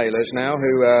retailers now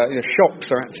who, shops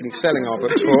are actually selling our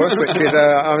books for us, which is,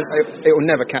 it will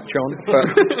never catch on.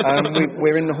 But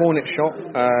we're in the Hornet shop,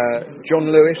 John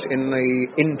Lewis in the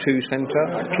Into Centre.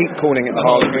 I keep calling it the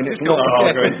Harlequin. It's not the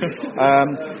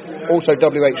Harlequin. Also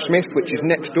WH Smith, which is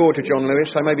next door to John Lewis,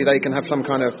 so maybe they can have some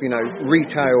kind of,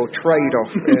 retail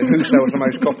trade-off who sells the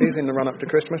most copies in the run-up to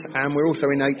Christmas. And we're also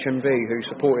in HMV, who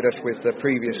supported us with the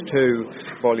previous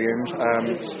 2 volumes.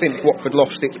 Since Watford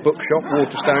lost its bookshop,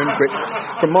 Waterstones, which,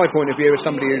 from my point of view, as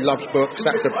somebody who loves books,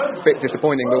 that's a bit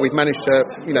disappointing, but we've managed to,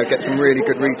 get some really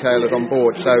good retailers on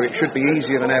board, so it should be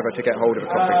easier than ever to get hold of a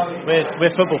copy.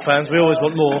 We're football fans, we always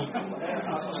want more.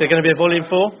 Is there going to be a volume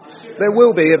 4? There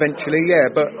will be eventually, yeah,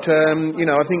 but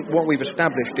I think what we've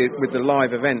established with the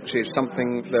live events is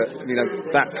something that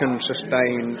that can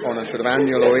sustain on a sort of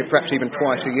annual or perhaps even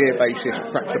twice a year basis,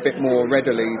 perhaps a bit more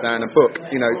readily than a book.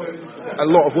 A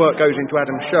lot of work goes into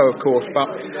Adam's show, of course, but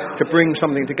to bring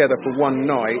something together for one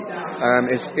night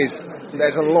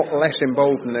there's a lot less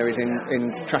involved than there is in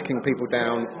tracking people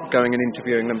down, going and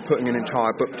interviewing them, putting an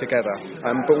entire book together.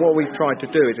 But what we've tried to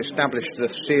do is establish the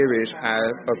series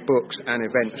of books and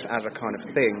events as a kind of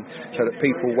thing, so that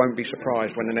people won't be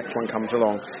surprised when the next one comes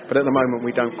along. But at the moment,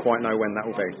 we don't quite know when that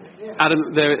will be.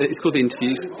 Adam, it's called The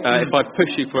Interviews. If I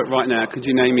push you for it right now, could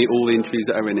you name me all the interviews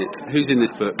that are in it? Who's in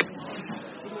this book?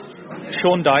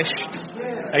 Sean Dyche,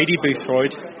 A.D.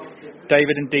 Boothroyd,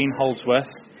 David and Dean Holdsworth.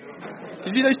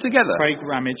 Did you do those together? Craig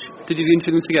Ramage. Did you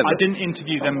interview them together? I didn't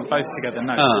interview them both together,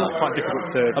 no. Oh. It was quite difficult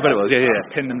to I bet it was, yeah.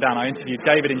 pin them down. I interviewed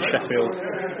David in Sheffield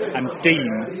and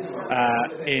Dean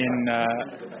in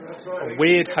a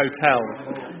weird hotel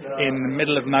in the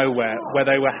middle of nowhere where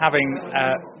they were having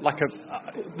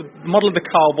the model of the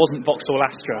car wasn't Vauxhall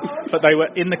Astra, but they were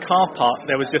in the car park.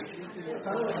 There was just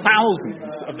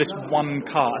thousands of this one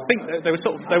car. I think they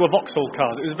were Vauxhall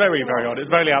cars. It was very, very odd. It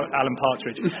was very Alan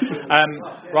Partridge.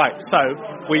 Right, so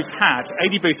we've had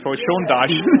A.D. Boothroyd, Sean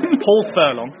Dyche, Paul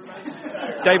Furlong,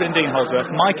 David and Dean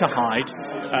Holdsworth, Micah Hyde,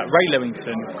 Ray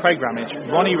Lewington, Craig Ramage,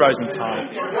 Ronnie Rosenthal,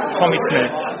 Tommy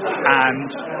Smith, and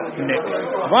Nick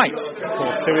Wright, of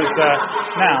course, who is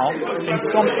now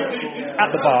ensconced at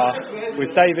the bar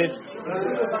with David,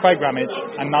 Craig Ramage,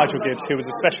 and Nigel Gibbs, who was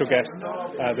a special guest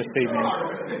this evening.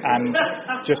 And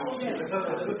just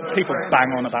people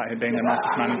bang on about him being the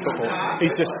nicest man in football.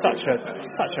 He's just such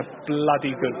a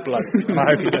bloody good bloke. And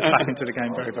I hope he gets back into the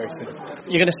game very, very soon.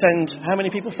 You're going to send how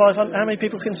many people? 500? How many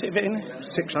people can sit in?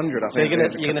 600, I think. So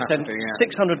you're going to send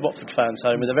 600 Watford fans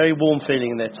home with a very warm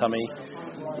feeling in their tummy,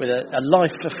 with a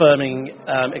life-affirming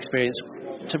experience,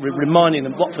 reminding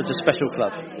them Watford's a special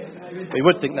club. We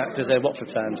would think that because they're Watford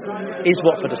fans. Is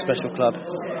Watford a special club?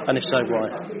 And if so, why?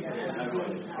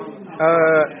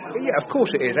 Yeah, of course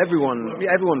it is.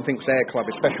 Everyone thinks their club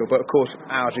is special, but of course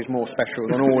ours is more special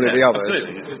than all of the others.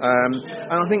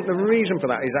 And I think the reason for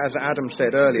that is, as Adam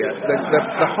said earlier,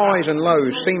 the highs and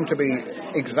lows seem to be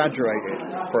exaggerated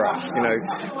for us.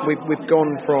 We've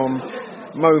gone from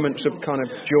moments of kind of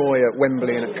joy at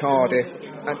Wembley and at Cardiff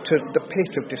to the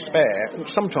pit of despair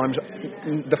sometimes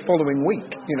the following week.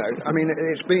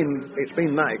 It's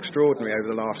been that extraordinary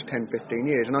over the last 10-15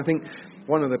 years, and I think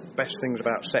one of the best things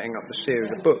about setting up the series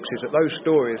of books is that those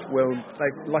stories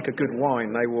like a good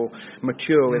wine, they will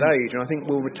mature with age, and I think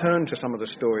we'll return to some of the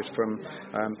stories from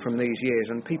these years,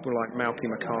 and people like Malky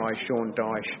Mackay, Sean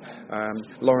Dyche,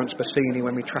 Lawrence Bassini,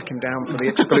 when we track him down for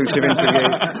the exclusive interview,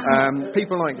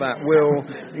 people like that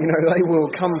they will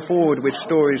come forward with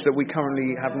stories that we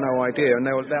currently have no idea, and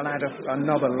they'll add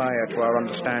another layer to our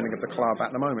understanding of the club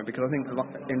at the moment, because I think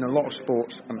in a lot of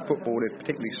sports, and football is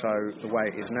particularly so the way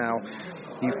it is now,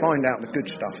 you find out the good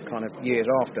stuff kind of years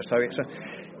after. So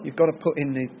you've got to put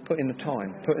in the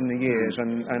time, put in the years,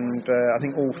 and I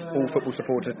think all football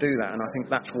supporters do that, and I think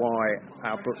that's why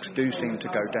our books do seem to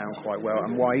go down quite well,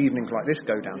 and why evenings like this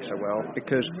go down so well,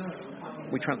 because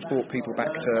we transport people back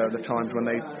to the times when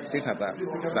they did have that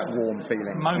warm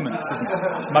feeling. Moments, isn't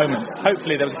it? Moments.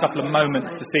 Hopefully there was a couple of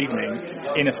moments this evening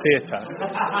in a theatre.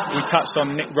 We touched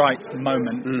on Nick Wright's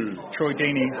moment. Troy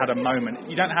Deeney had a moment.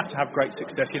 You don't have to have great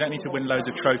success. You don't need to win loads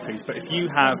of trophies. But if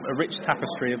you have a rich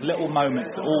tapestry of little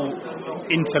moments that all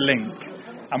interlink,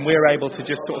 and we're able to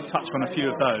just sort of touch on a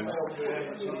few of those,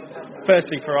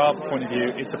 firstly, for our point of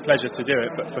view, it's a pleasure to do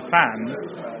it. But for fans,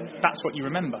 that's what you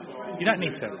remember. You don't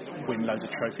need to win loads of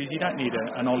trophies. You don't need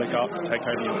an oligarch to take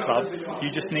over your club.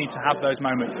 You just need to have those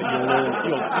moments that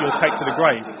you'll take to the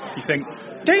grave. You think,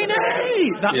 Deeney!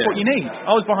 That's what you need.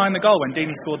 I was behind the goal when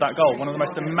Deeney scored that goal. One of the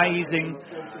most amazing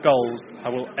goals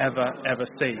I will ever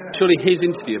see. Surely his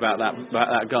interview about that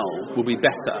goal will be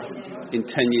better in 10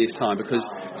 years' time, because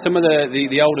some of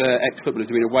the older ex-footballers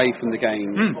who have been away from the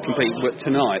game completely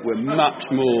tonight were much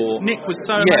more... Nick was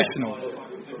so emotional.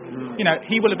 You know,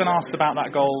 he will have been asked about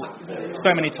that goal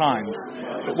so many times.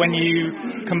 But when you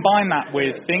combine that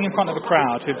with being in front of a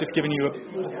crowd who have just given you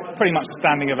pretty much a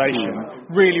standing ovation,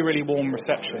 really, really warm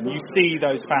reception, you see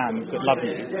those fans that love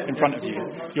you in front of you.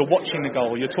 You're watching the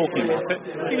goal, you're talking about it.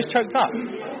 He was choked up.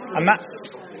 And that's...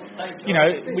 You know,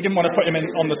 we didn't want to put him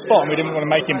on the spot, and we didn't want to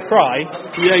make him cry.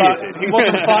 Yeah, but he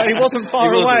wasn't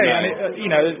far away, and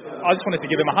I just wanted to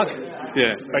give him a hug.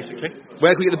 Yeah, basically.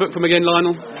 Where can we get the book from again,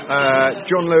 Lionel?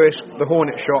 John Lewis, The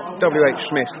Hornet Shop, W.H.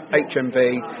 Smith,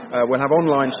 HMV. We'll have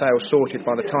online sales sorted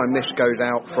by the time this goes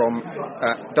out from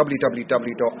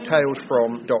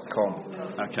www.talesfrom.com.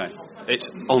 Okay, it's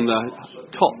on the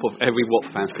top of every Watford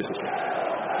fan's Christmas list.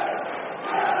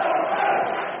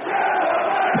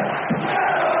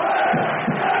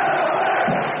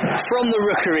 From the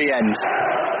Rookery End.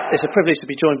 It's a privilege to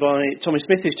be joined by Tommy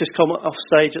Smith, who's just come off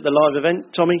stage at the live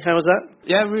event. Tommy, how was that?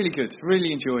 Yeah, really good.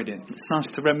 Really enjoyed it. It's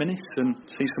nice to reminisce and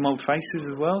see some old faces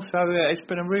as well. So it's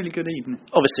been a really good evening.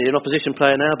 Obviously, an opposition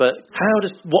player now, but how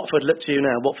does Watford look to you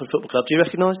now, Watford Football Club? Do you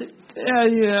recognise it?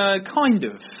 Yeah, kind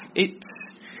of.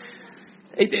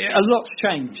 A lot's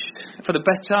changed. For the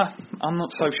better, I'm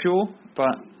not so sure,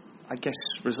 but I guess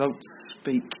results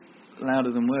speak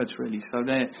louder than words, really. So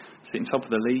they're sitting top of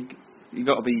the league. You've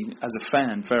got to be, as a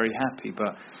fan, very happy,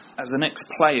 but as an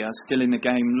ex-player still in the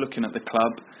game looking at the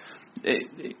club,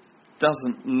 it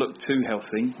doesn't look too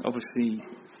healthy. Obviously,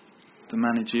 the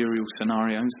managerial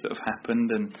scenarios that have happened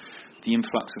and the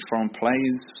influx of foreign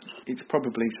players, it's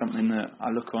probably something that I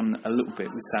look on a little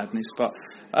bit with sadness. But,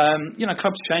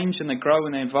 clubs change and they grow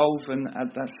and they evolve, and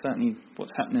that's certainly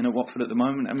what's happening at Watford at the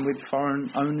moment. And with foreign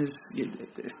owners,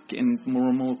 it's getting more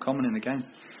and more common in the game.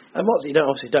 And you don't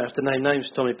have to name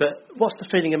names, Tommy, but what's the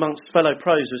feeling amongst fellow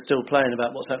pros who are still playing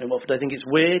about what's happening at Watford? Do they think it's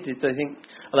weird? Are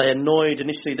they annoyed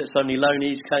initially that so many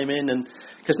loanees came in? And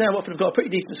because now Watford have got a pretty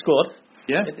decent squad.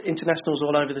 Yeah. Internationals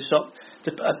all over the shop.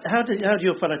 How do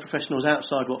your fellow professionals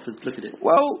outside Watford look at it?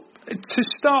 Well, to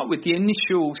start with, the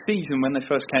initial season when they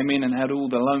first came in and had all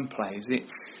the loan players,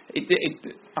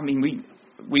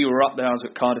 we were up there. I was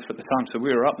at Cardiff at the time, so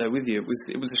we were up there with you.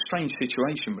 It was a strange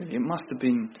situation, really. It must have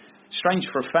been strange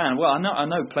for a fan. Well, I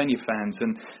know plenty of fans,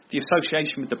 and the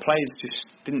association with the players just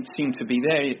didn't seem to be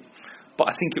there. But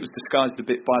I think it was disguised a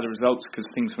bit by the results because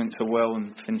things went so well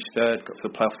and finished third, got to the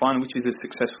playoff final, which is a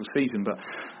successful season. But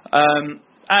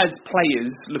as players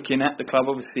looking at the club,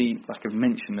 obviously, like I've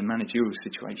mentioned, the managerial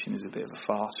situation is a bit of a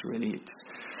farce, really.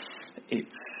 It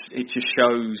just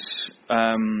shows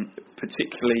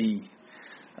particularly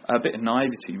a bit of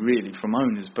naivety, really, from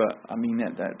owners. But I mean,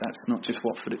 that's not just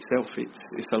Watford itself.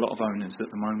 It's a lot of owners at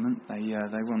the moment. They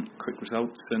want quick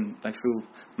results, and they feel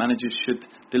managers should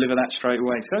deliver that straight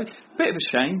away. So a bit of a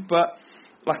shame, but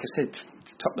like I said,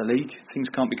 top of the league, things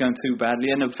can't be going too badly,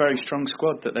 and a very strong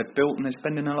squad that they've built, and they're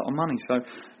spending a lot of money, so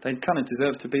they kind of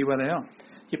deserve to be where they are.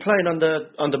 You're playing under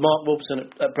Mark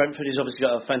Warburton at Brentford. He's obviously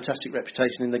got a fantastic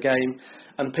reputation in the game,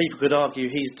 and people could argue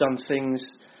he's done things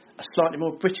a slightly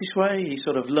more British way. He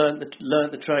sort of learnt the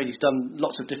trade. He's done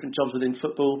lots of different jobs within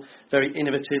football. Very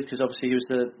innovative, because obviously he was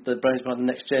the brains behind the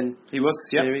Next Gen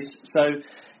series. So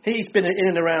he's been in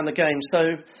and around the game.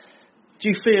 So do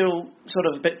you feel sort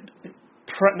of a bit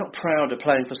not prouder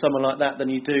playing for someone like that than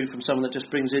you do from someone that just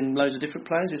brings in loads of different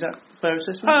players? Is that a fair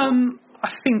assessment?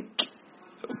 I think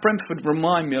Brentford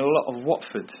remind me a lot of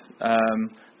Watford,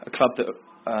 a club that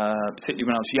particularly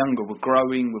when I was younger, were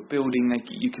growing, were building.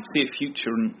 You could see a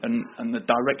future and the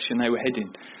direction they were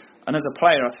heading. And as a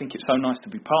player, I think it's so nice to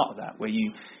be part of that, where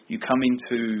you come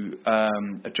into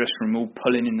a dressing room all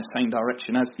pulling in the same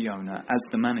direction as the owner, as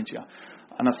the manager.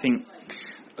 And I think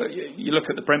you look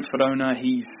at the Brentford owner,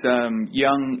 he's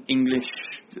young, English,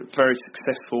 very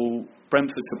successful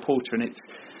Brentford supporter, and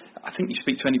I think you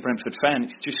speak to any Brentford fan,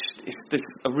 it's this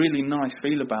a really nice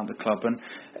feel about the club. And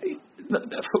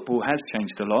football has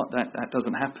changed a lot. That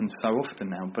doesn't happen so often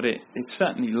now, but it's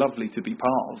certainly lovely to be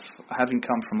part of, having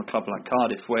come from a club like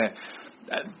Cardiff, where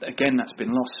again that's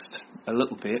been lost a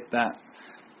little bit. That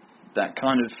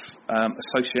kind of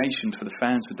association for the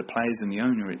fans with the players and the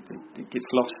owner, it gets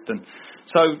lost. And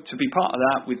so to be part of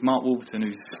that with Mark Wolverton,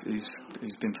 who's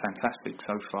been fantastic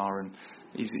so far, and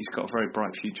he's got a very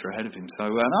bright future ahead of him. So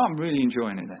I'm really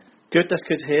enjoying it there. Good, that's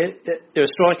good to hear. You're a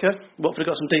striker. Watford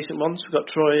have got some decent ones. We've got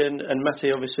Troy and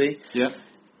Matty, obviously. Yeah.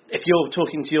 If you're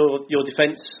talking to your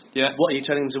defence, what are you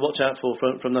telling them to watch out for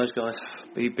from those guys?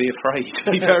 Be afraid.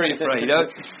 Be very afraid.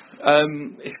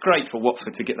 It's great for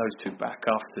Watford to get those two back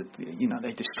after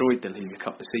they destroyed the league a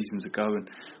couple of seasons ago, and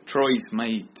Troy's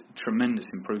made tremendous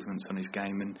improvements on his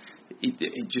game, and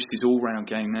it just his all-round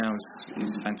game now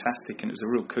is fantastic, and it was a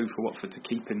real coup for Watford to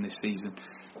keep him this season.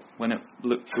 When it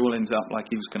looked all ends up like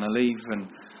he was going to leave, and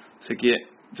to get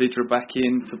Vydra back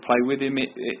in to play with him, it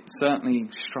certainly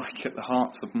struck at the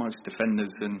hearts of most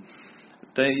defenders, and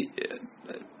they're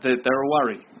a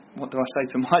worry. What do I say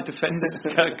to my defenders?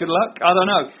 Good luck. I don't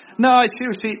know. No,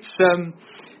 seriously,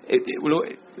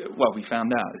 we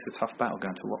found out it's a tough battle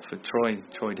going to Watford. Troy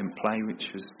didn't play,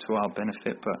 which was to our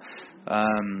benefit, but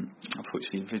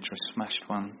unfortunately Vydra smashed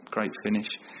one. Great finish,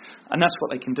 and that's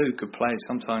what they can do. Good players.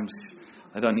 Sometimes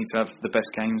they don't need to have the best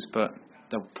games, but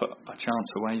they'll put a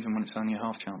chance away even when it's only a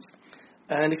half chance.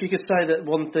 And if you could say that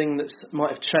one thing that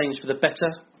might have changed for the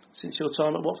better since your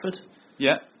time at Watford?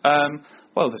 Yeah.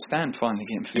 Well, the stand finally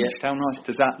getting finished. Yeah. How nice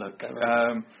does that look?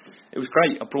 It was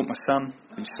great. I brought my son,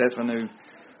 who's 7, who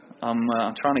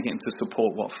I'm trying to get him to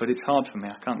support Watford. It's hard for me.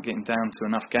 I can't get him down to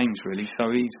enough games, really.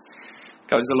 So he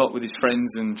goes a lot with his friends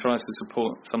and tries to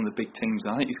support some of the big teams.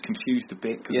 I think he's confused a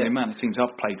bit because the amount of teams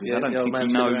I've played with, I don't think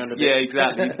he knows. Yeah,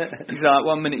 exactly. He's like,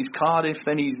 one minute he's Cardiff,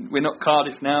 then we're not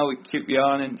Cardiff now, we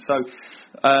QPR, and so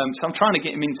I'm trying to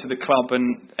get him into the club,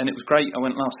 and it was great. I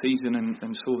went last season and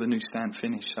saw the new stand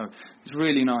finish, so it's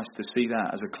really nice to see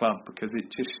that as a club, because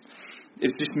it's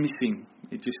just missing.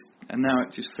 And now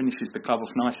it just finishes the club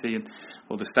off nicely,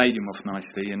 or the stadium off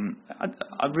nicely, and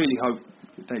I really hope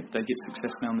they get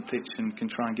success now on the pitch and can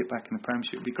try and get back in the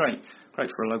Premiership. It'd be great for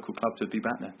a local club to be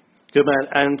back there. Good man.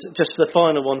 And just the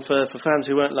final one for fans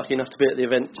who weren't lucky enough to be at the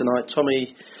event tonight.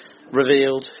 Tommy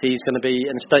revealed he's going to be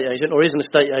an estate agent, or is an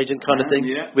estate agent kind of thing,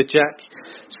 with Jack.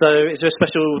 So is there a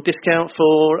special discount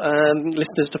for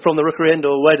listeners from the Rookery End,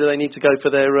 or where do they need to go for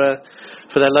their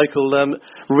local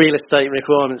real estate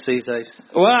requirements these days?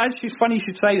 Well, actually, it's funny you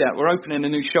should say that. We're opening a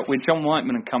new shop with John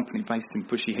Whiteman and Company based in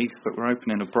Bushy Heath, but we're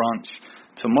opening a branch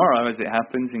tomorrow, as it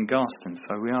happens, in Garston.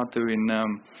 So we are doing a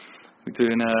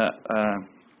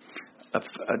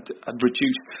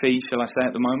reduced fee, shall I say,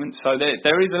 at the moment. So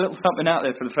there is a little something out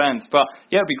there for the fans. But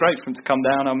yeah, it'd be great for them to come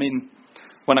down. I'm in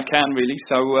when I can, really.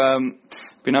 So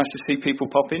it'd be nice to see people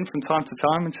pop in from time to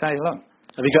time and say hello.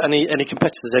 Have you got any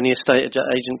competitors, any estate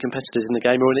agent competitors in the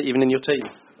game, or even in your team?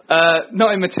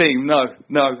 Not in my team, no.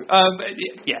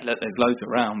 There's loads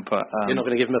around, but you're not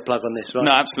going to give them a plug on this, right?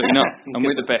 No, absolutely not. And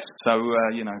we're the best, so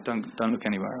don't look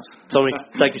anywhere else. Tommy,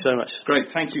 thank you so much. Great,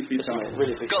 thank you for your time.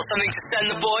 Really got something to send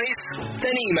the boys?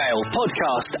 Then email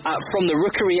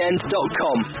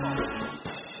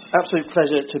podcast@fromtherookeryenD.com. Absolute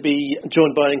pleasure to be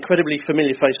joined by an incredibly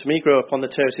familiar face for me. Grew up on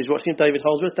the terraces watching him, David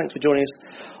Holdsworth. Thanks for joining us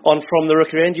on From the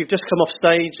Rookery End. You've just come off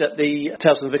stage at the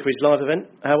Tales from the Vicarage live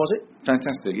event. How was it?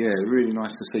 Fantastic, yeah. Really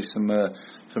nice to see some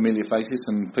familiar faces,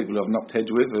 some people I've knocked heads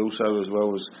with, also, as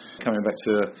well as coming back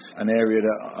to an area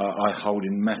that I hold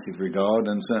in massive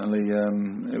regard, and certainly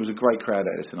it was a great crowd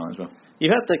out there tonight as well. You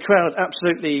had the crowd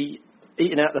absolutely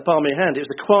eating out the palm of your hand. It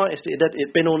was the quietest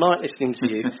it'd been all night listening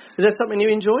to you. Is there something you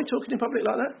enjoy, talking in public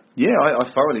like that? Yeah, I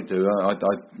thoroughly do.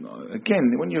 Again,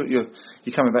 when you're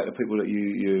coming back to people that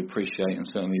you appreciate and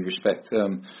certainly respect,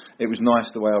 it was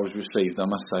nice the way I was received, I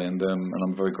must say, and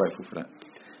I'm very grateful for that.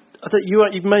 I think you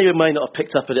may or may not have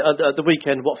picked up at it. At the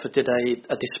weekend, Watford did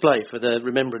a display for the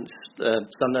Remembrance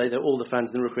Sunday. That all the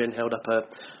fans in the Rookery End held up a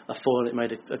foil, and it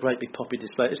made a great big poppy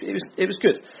display. It was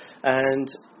good,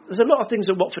 and there's a lot of things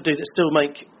that Watford do that still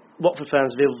make Watford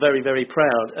fans feel very, very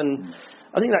proud. And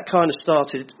I think that kind of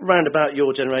started round about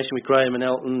your generation with Graham and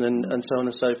Elton and so on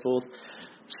and so forth.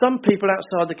 Some people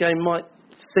outside the game might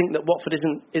think that Watford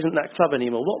isn't that club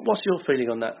anymore. What's your feeling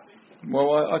on that?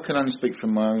 Well, I can only speak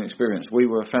from my own experience. We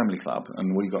were a family club,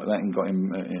 and we got that and got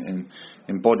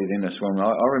embodied in us.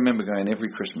 I remember going every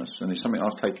Christmas, and it's something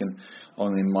I've taken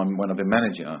on when I've been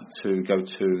manager, to go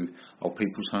to old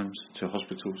people's homes, to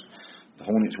hospitals. The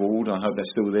Hornets Ward, I hope that's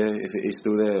still there. If it is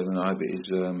still there, then I hope it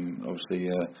is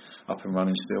obviously up and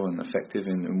running still and effective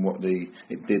in what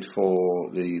it did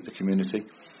for the community.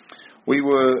 We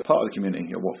were part of the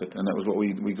community at Watford, and that was what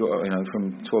we got.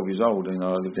 From 12 years old,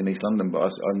 I lived in East London, but I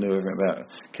knew everything about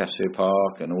Cassia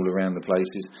Park and all around the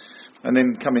places. And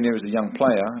then coming here as a young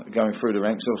player, going through the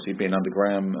ranks, obviously being under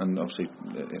Graham, and obviously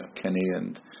Kenny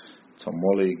and Tom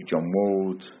Wally, John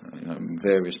Wald,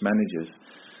 various managers.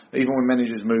 Even when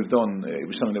managers moved on, it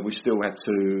was something that we still had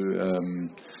to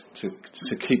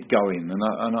keep going. And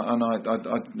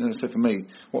so for me,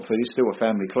 Watford is still a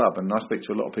family club, and I speak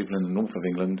to a lot of people in the north of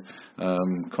England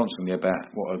constantly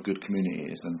about what a good community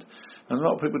is, and a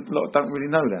lot of people don't really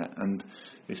know that, and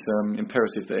it's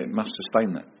imperative that it must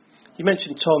sustain that. You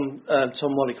mentioned Tom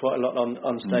Wally quite a lot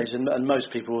on stage, and most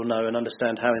people will know and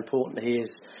understand how important he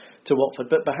is to Watford.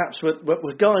 But perhaps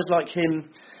with guys like him,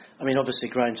 I mean, obviously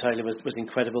Graham Taylor was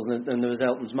incredible, and there was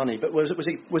Elton's money. But was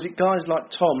it guys like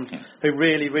Tom who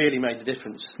really, really made the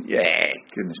difference? Yeah,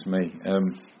 goodness me.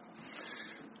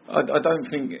 I don't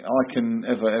think I can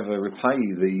ever repay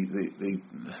the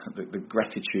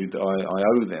gratitude that I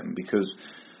owe them, because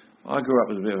I grew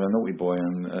up as a bit of a naughty boy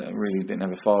and really didn't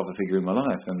have a father figure in my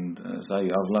life. And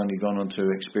I've only gone on to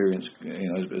experience,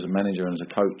 as a manager and as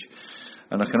a coach.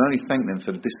 And I can only thank them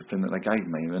for the discipline that they gave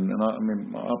me. And I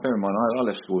bear in mind, I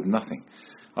left school with nothing.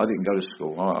 I didn't go to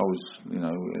school. I was,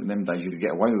 in them days you could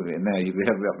get away with it, and now you'd be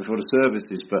having it up before the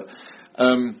services. But,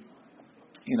 there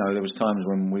was times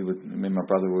when me and my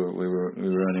brother, we were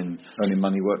earning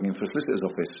money working for a solicitor's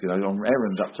office, on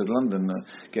errands up to London,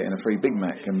 getting a free Big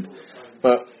Mac.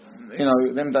 But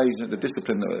them days, the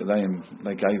discipline that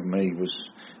they gave me was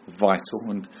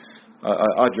vital, and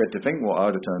I dread to think what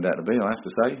I'd have turned out to be, I have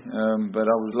to say. But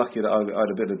I was lucky that I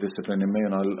had a bit of discipline in me,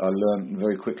 and I learned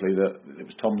very quickly that it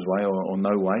was Tom's way or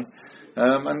no way.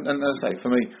 And as I say, for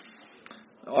me,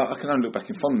 I can only look back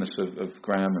in fondness of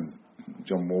Graham and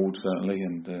John Wald, certainly,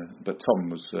 but Tom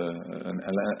was an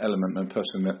element and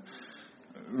person that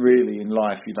really in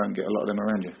life you don't get a lot of them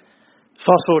around you.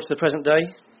 Fast forward to the present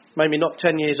day. Maybe knock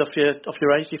 10 years off your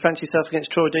age. Do you fancy yourself against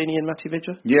Troy Deeney and Matty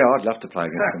Vidra? Yeah, I'd love to play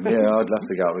against them. Yeah, I'd love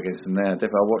to go up against them there.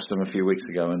 Definitely, I watched them a few weeks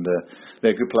ago, and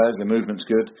they're good players. Their movement's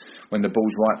good. When the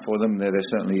ball's right for them, they're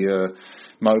certainly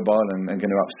mobile and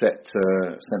going to upset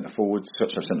centre forwards,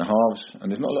 such as centre halves. And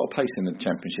there's not a lot of pace in the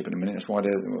Championship at the minute. That's why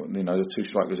the two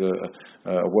strikers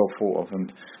are well thought of.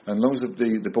 And as long as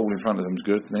the ball in front of them's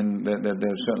good, then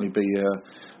they'll certainly be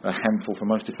a handful for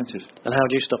most defences. And how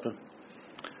do you stop them?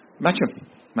 Match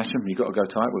them. You've got to go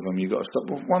tight with them. You've got to stop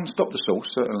the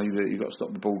source. Certainly, you've got to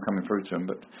stop the ball coming through to them,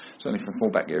 but certainly from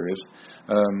full-back areas.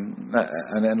 And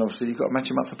then obviously you've got to match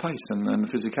them up for pace and the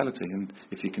physicality. And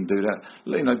if you can do that,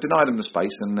 deny them the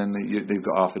space, and then they've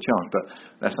got half a chance. But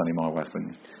that's only my way of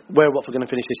putting it. Where are Watford going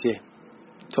to finish this year?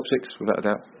 Top six, without a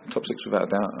doubt.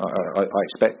 I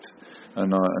expect,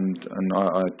 and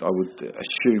I would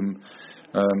assume,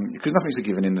 because nothing's a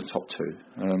given in the top two.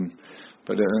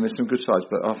 But there's some good sides.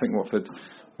 But I think Watford,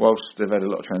 whilst they've had a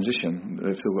lot of transition,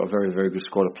 they've still got a very, very good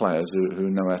squad of players who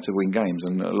know how to win games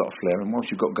and a lot of flair. And whilst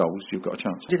you've got goals, you've got a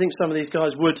chance. Do you think some of these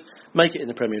guys would make it in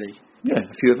the Premier League? Yeah,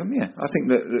 a few of them, yeah. I think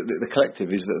that the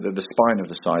collective is that the spine of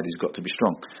the side has got to be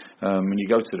strong. When you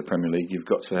go to the Premier League, you've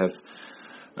got to have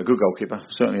a good goalkeeper,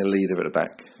 certainly a leader at the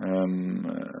back, in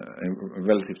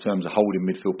relative terms, a holding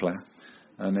midfield player.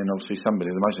 And then obviously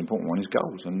the most important one is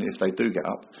goals. And if they do get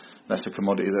up, that's a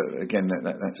commodity that, again,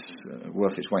 that's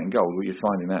worth its weight in gold. What you're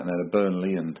finding out now, the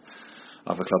Burnley and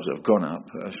other clubs that have gone up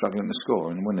are struggling to score.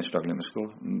 And when they're struggling to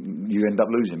score, you end up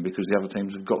losing because the other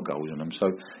teams have got goals in them.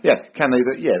 So, yeah, can they?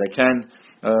 Yeah, they can.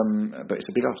 But it's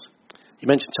a big ask. You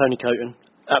mentioned Tony Coton,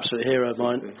 absolute hero of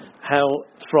mine. How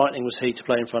frightening was he to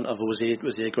play in front of, or was he a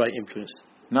great influence?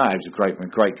 No, he was a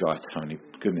great guy, Tony.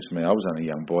 Goodness me, I was only a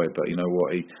young boy, but you know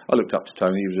what? I looked up to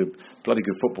Tony. He was a bloody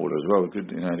good footballer as well.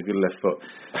 Had a good left foot.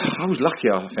 I was lucky.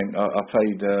 I think I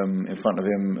played in front of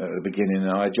him at the beginning.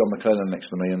 I had John McClellan next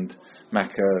to me and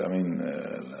Macca. I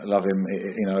love him.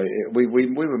 We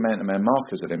were man-to-man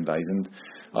markers at them days, and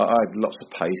I had lots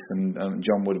of pace, and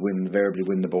John would invariably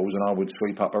win the balls, and I would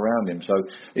sweep up around him. So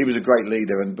he was a great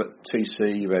leader. But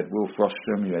TC, you had Will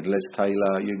Frostrom, you had Les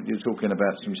Taylor. You're talking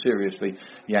about some seriously.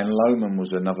 Jan Lohman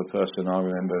was another person I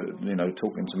remember,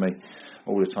 talking to me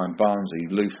all the time. Barnsley,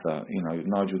 Luther,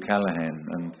 Nigel Callaghan,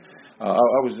 and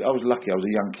I was lucky. I was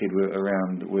a young kid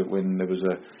around when there was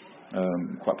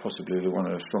quite possibly one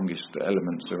of the strongest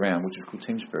elements around, which is called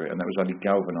team spirit, and that was only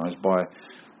galvanised by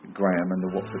Graham and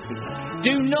the Watford people.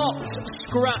 Do not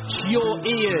scratch your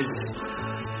ears.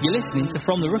 You're listening to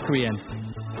From the Rookery End.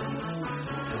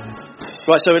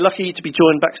 Right, so we're lucky to be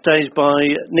joined backstage by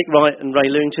Nick Wright and Ray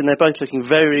Lewington. They're both looking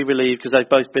very relieved because they've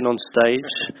both been on stage.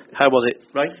 How was it,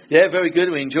 Ray? Yeah, very good.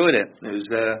 We enjoyed it. It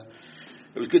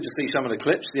was good to see some of the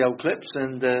clips, the old clips,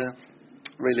 and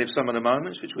relive some of the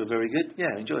moments, which were very good.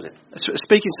 Yeah, enjoyed it.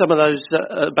 Speaking about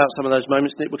some of those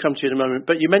moments, Nick, we'll come to you in a moment.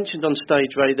 But you mentioned on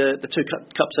stage, Ray, the two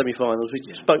cup semi-finals.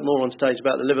 We spoke more on stage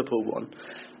about the Liverpool one.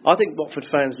 I think Watford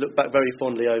fans look back very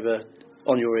fondly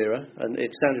on your era, and it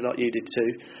sounded like you did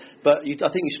too. But I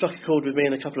think you struck a chord with me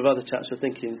and a couple of other chaps were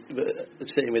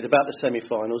sitting with about the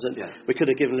semi-finals, and we could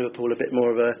have given Liverpool a bit more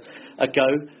of a go.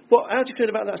 How do you feel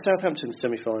about that Southampton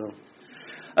semi-final?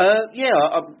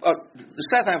 The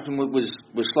Southampton was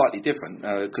slightly different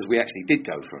because we actually did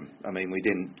go for them. I mean, we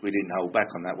didn't hold back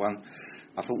on that one.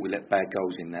 I thought we let bad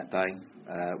goals in that day.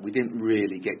 We didn't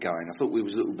really get going. I thought we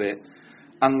was a little bit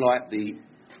unlike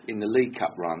in the League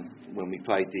Cup run when we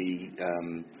played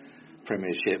the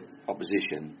Premiership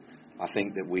opposition. I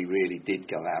think that we really did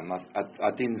go out, and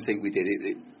I didn't think we did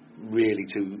it really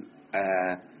to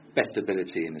best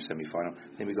ability in the semi-final.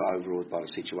 I think we got overawed by the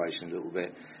situation a little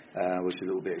bit, which is a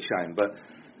little bit of a shame. But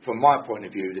from my point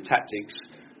of view, the tactics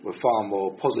were far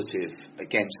more positive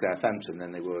against Southampton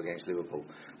than they were against Liverpool.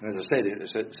 And as I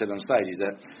said on stage, is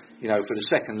that for the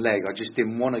second leg, I just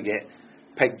didn't want to get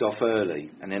pegged off early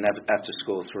and then have to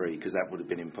score 3 because that would have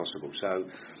been impossible. So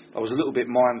I was a little bit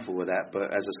mindful of that.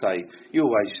 But as I say, you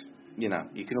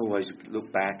can always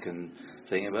look back and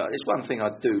think about it. It's one thing I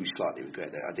do slightly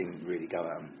regret that I didn't really go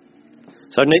at them.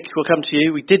 So Nick, we'll come to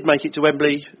you. We did make it to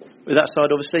Wembley with that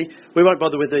side, obviously. We won't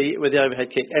bother with the overhead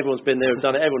kick. Everyone's been there and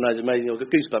done it. Everyone knows it's amazing. I've got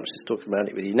goosebumps just talking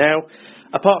about it with you now.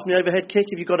 Apart from the overhead kick,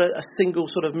 have you got a single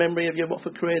sort of memory of your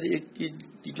Watford career that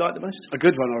you'd like the most? A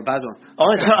good one or a bad one?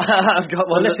 I've got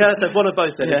one. Let's have one of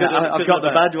both then. Yeah, I've got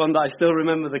the bad one that I still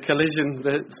remember the collision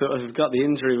that sort of got the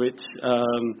injury, which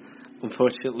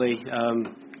unfortunately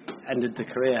ended the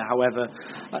career. However,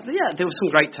 there were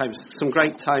some great times.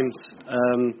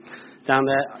 Down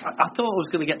there, I thought I was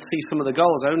going to get to see some of the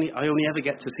goals. I only ever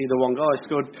get to see the one goal. I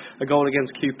scored a goal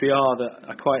against QPR that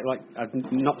I quite like. I've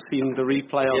not seen the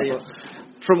replay of. But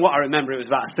from what I remember, it was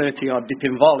about a 30-yard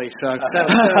dipping volley. So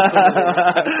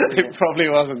it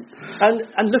probably wasn't.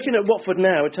 And looking at Watford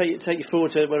now, I'll take you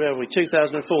forward to where are we?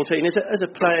 2014. As a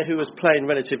player who was playing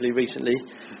relatively recently,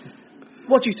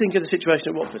 what do you think of the situation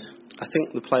at Watford? I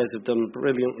think the players have done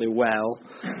brilliantly well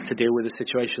to deal with the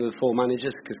situation of the 4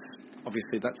 managers, because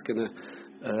obviously that's going to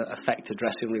affect the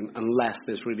dressing room unless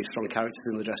there's really strong characters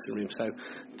in the dressing room. So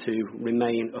to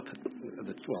remain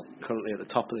currently at the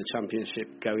top of the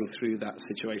Championship, going through that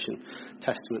situation,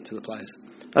 testament to the players.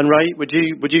 And Ray, would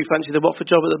you fancy the Watford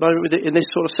job at the moment in this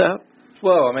sort of setup?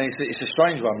 Well, I mean, it's a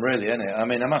strange one, really, isn't it? I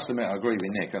mean, I must admit, I agree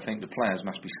with Nick. I think the players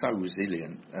must be so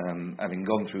resilient, having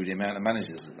gone through the amount of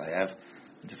managers that they have.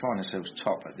 And to find themselves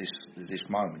top at this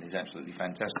moment is absolutely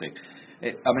fantastic.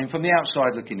 From the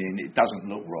outside looking in, it doesn't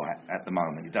look right at the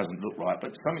moment. It doesn't look right,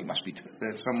 but someone must be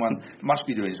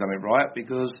doing something right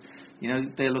because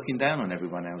they're looking down on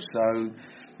everyone else. So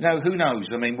who knows?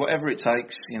 I mean, whatever it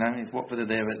takes. If Watford are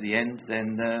there at the end,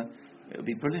 then it'll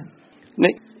be brilliant.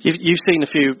 Nick, you've seen a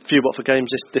few Watford games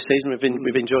this season.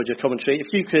 We've enjoyed your commentary.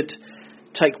 If you could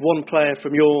take one player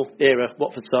from your era,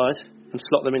 Watford side, and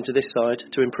slot them into this side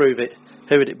to improve it,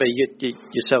 who would it be?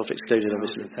 Yourself excluded,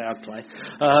 obviously. I'd play.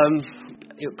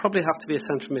 It would probably have to be a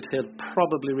central midfield,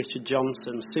 probably Richard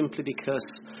Johnson, simply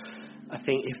because I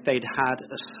think if they've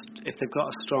got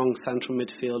a strong central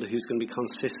midfielder who's going to be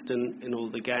consistent in all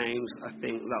the games, I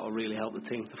think that will really help the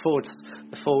team. The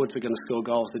forwards are going to score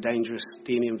goals. They're dangerous.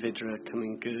 Deeney and Vidra are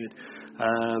coming good.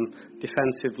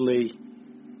 Defensively,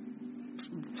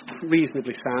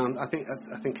 reasonably sound. I think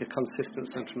a consistent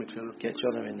central midfielder. Get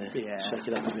Jono in there. Yeah. Shake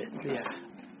it up a bit. Yeah.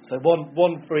 So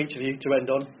one for each of you to end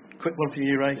on. Quick one for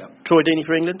you, Ray. Yeah. Troy Deeney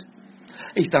for England.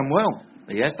 He's done well.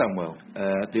 He has done well.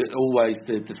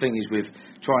 The thing is with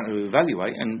trying to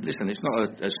evaluate, and listen, it's not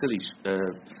a silly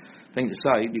thing to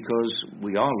say because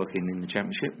we are looking in the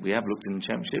Championship. We have looked in the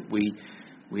Championship.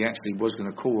 We actually was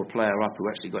going to call a player up who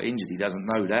actually got injured. He doesn't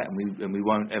know that, and we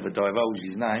won't ever divulge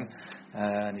his name.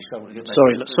 And he's struggling to get back.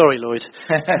 Sorry, Lloyd.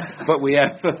 But we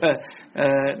have.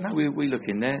 We look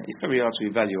in there. It's very hard to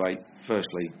evaluate.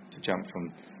 Firstly, to jump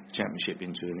from Championship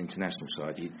into an international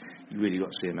side, you really got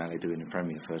to see them how they do in the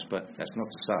Premier first. But that's not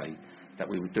to say that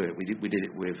we would do it. We did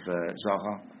it with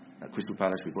Zaha at Crystal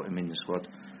Palace. We put him in the squad.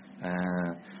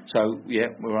 So yeah,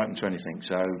 we're open to anything.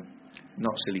 So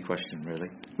not a silly question, really.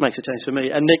 Makes a change for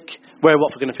me. And Nick, where are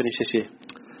Watford going to finish this year?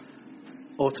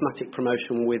 Automatic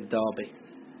promotion with Derby.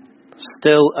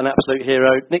 Still an absolute hero.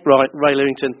 Nick Wright, Ray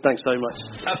Lewington, thanks so much.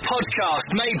 A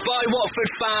podcast made by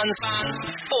Watford fans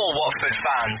for Watford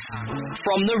fans.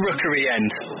 From the Rookery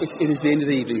End. It is the end of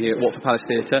the evening here at Watford Palace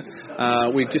Theatre.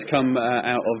 We've just come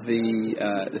out of the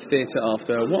theatre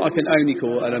after what I can only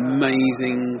call an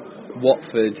amazing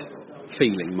Watford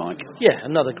feeling, Mike. Yeah,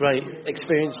 another great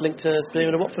experience linked to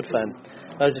being a Watford fan.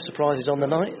 Loads of surprises on the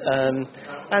night.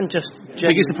 And just...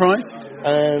 Biggest surprise?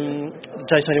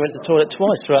 Jason only went to the toilet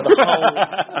twice throughout the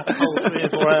whole 3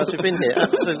 or 4 hours we've been here.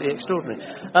 Absolutely extraordinary.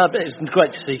 But it was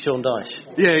great to see Sean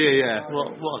Dyche. Yeah.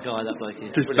 What a guy that bloke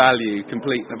is. Just value,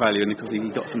 complete value, and of course he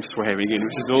got some swearing in,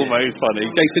 which is always funny.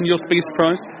 Jason, your biggest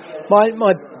surprise?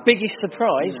 My biggest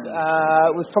surprise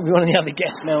was probably one of the other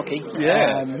guests, Melky.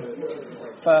 Yeah.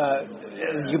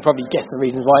 You can probably guess the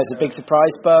reasons why it's a big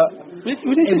surprise, but it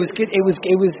was good. It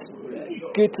was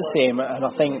good to see him, and I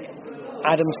think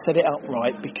Adam set it up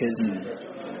right because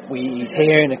he's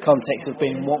here in the context of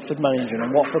being Watford manager and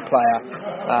a Watford player.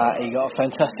 He got a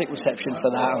fantastic reception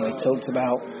for that, and we talked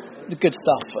about the good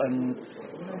stuff, and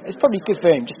it's probably good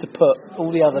for him just to put all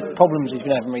the other problems he's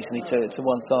been having recently to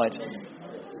one side.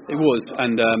 It was,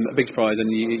 and a big surprise. And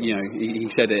he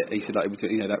said it. He said that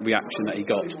that reaction that he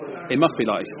got. It must be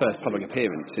like his first public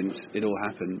appearance since it all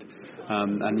happened,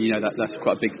 and that's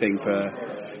quite a big thing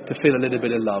to feel a little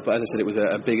bit of love. But as I said, it was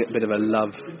a bit of a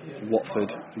love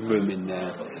Watford room in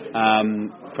there.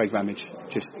 Craig Ramage,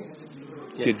 just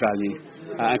good value.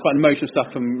 And quite emotional stuff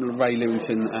from Ray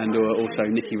Lewington and also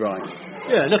Nicky Wright.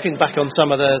 Yeah, looking back on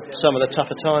some of the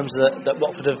tougher times that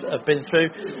Watford have been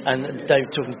through, and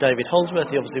talking to David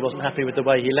Holdsworth, he obviously wasn't happy with the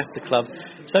way he left the club.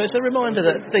 So it's a reminder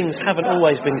that things haven't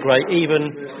always been great,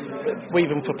 even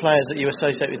for players that you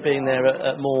associate with being there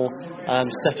at more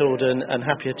settled and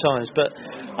happier times. But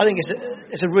I think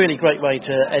it's a really great way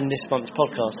to end this month's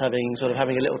podcast, having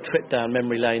a little trip down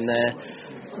memory lane there.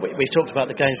 We talked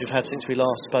about the games we've had since we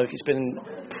last spoke. It's been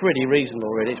pretty reasonable,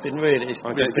 really. It's been really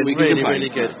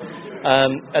good.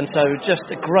 And so just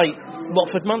a great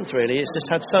Watford month, really. It's just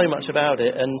had so much about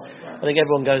it, and I think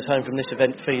everyone goes home from this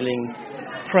event feeling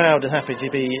proud and happy to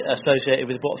be associated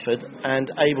with Watford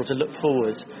and able to look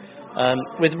forward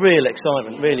with real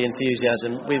excitement, really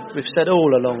enthusiasm. We've said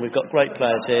all along we've got great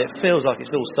players here. It feels like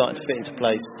it's all starting to fit into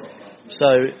place. So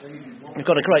we've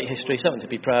got a great history, something to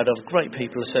be proud of. Great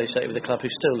people associated with the club who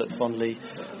still look fondly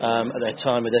at their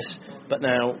time with us. But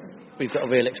now we've got a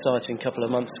real exciting couple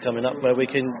of months coming up where we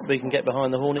can get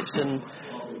behind the Hornets and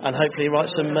hopefully write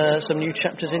some new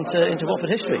chapters into Watford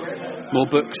history. More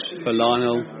books for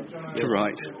Lionel to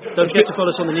write. Don't forget to follow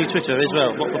us on the new Twitter as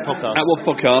well, Watford Podcast. At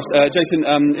Watford Podcast. Jason,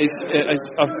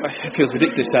 it feels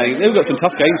ridiculous saying we've got some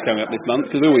tough games coming up this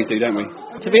month, because we always do, don't we?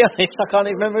 To be honest, I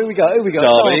can't even remember who we got.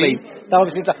 Derby.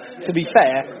 To be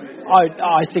fair,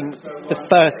 I think the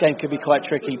first game could be quite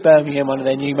tricky. Birmingham under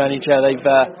their new manager,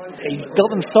 he's got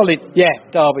them solid. Yeah,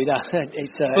 Derby.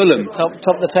 It's Fulham, top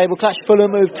of the table clash.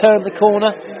 Fulham who've turned the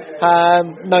corner.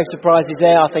 No surprises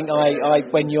there. I think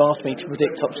when you asked me to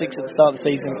predict top 6 at the start of the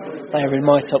season, they are in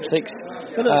my top 6.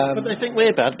 But they think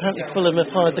we're bad. Apparently Fulham have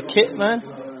hired the kit man.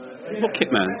 What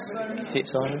kit man? Kit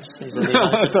Simons. He's no,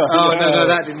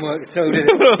 that didn't work at all, did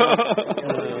it?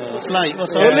 It's late.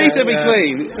 At least it'll be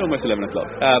clean. It's almost 11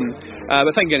 o'clock.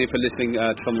 But thank you again for listening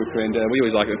to From the Rookery, and we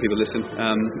always like it when people listen.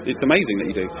 It's amazing that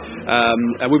you do.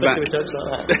 And we're back. Jokes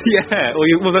like that. Yeah.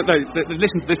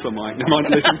 Listen to this one, Mike. I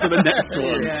might listen to the next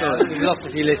one. Yeah, we've lost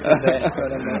a few listeners there.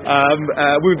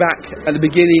 We'll be back at the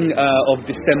beginning of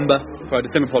December for our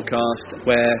December podcast,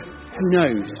 where who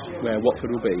knows where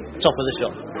Watford will be. Top of the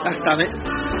shop. That's done it.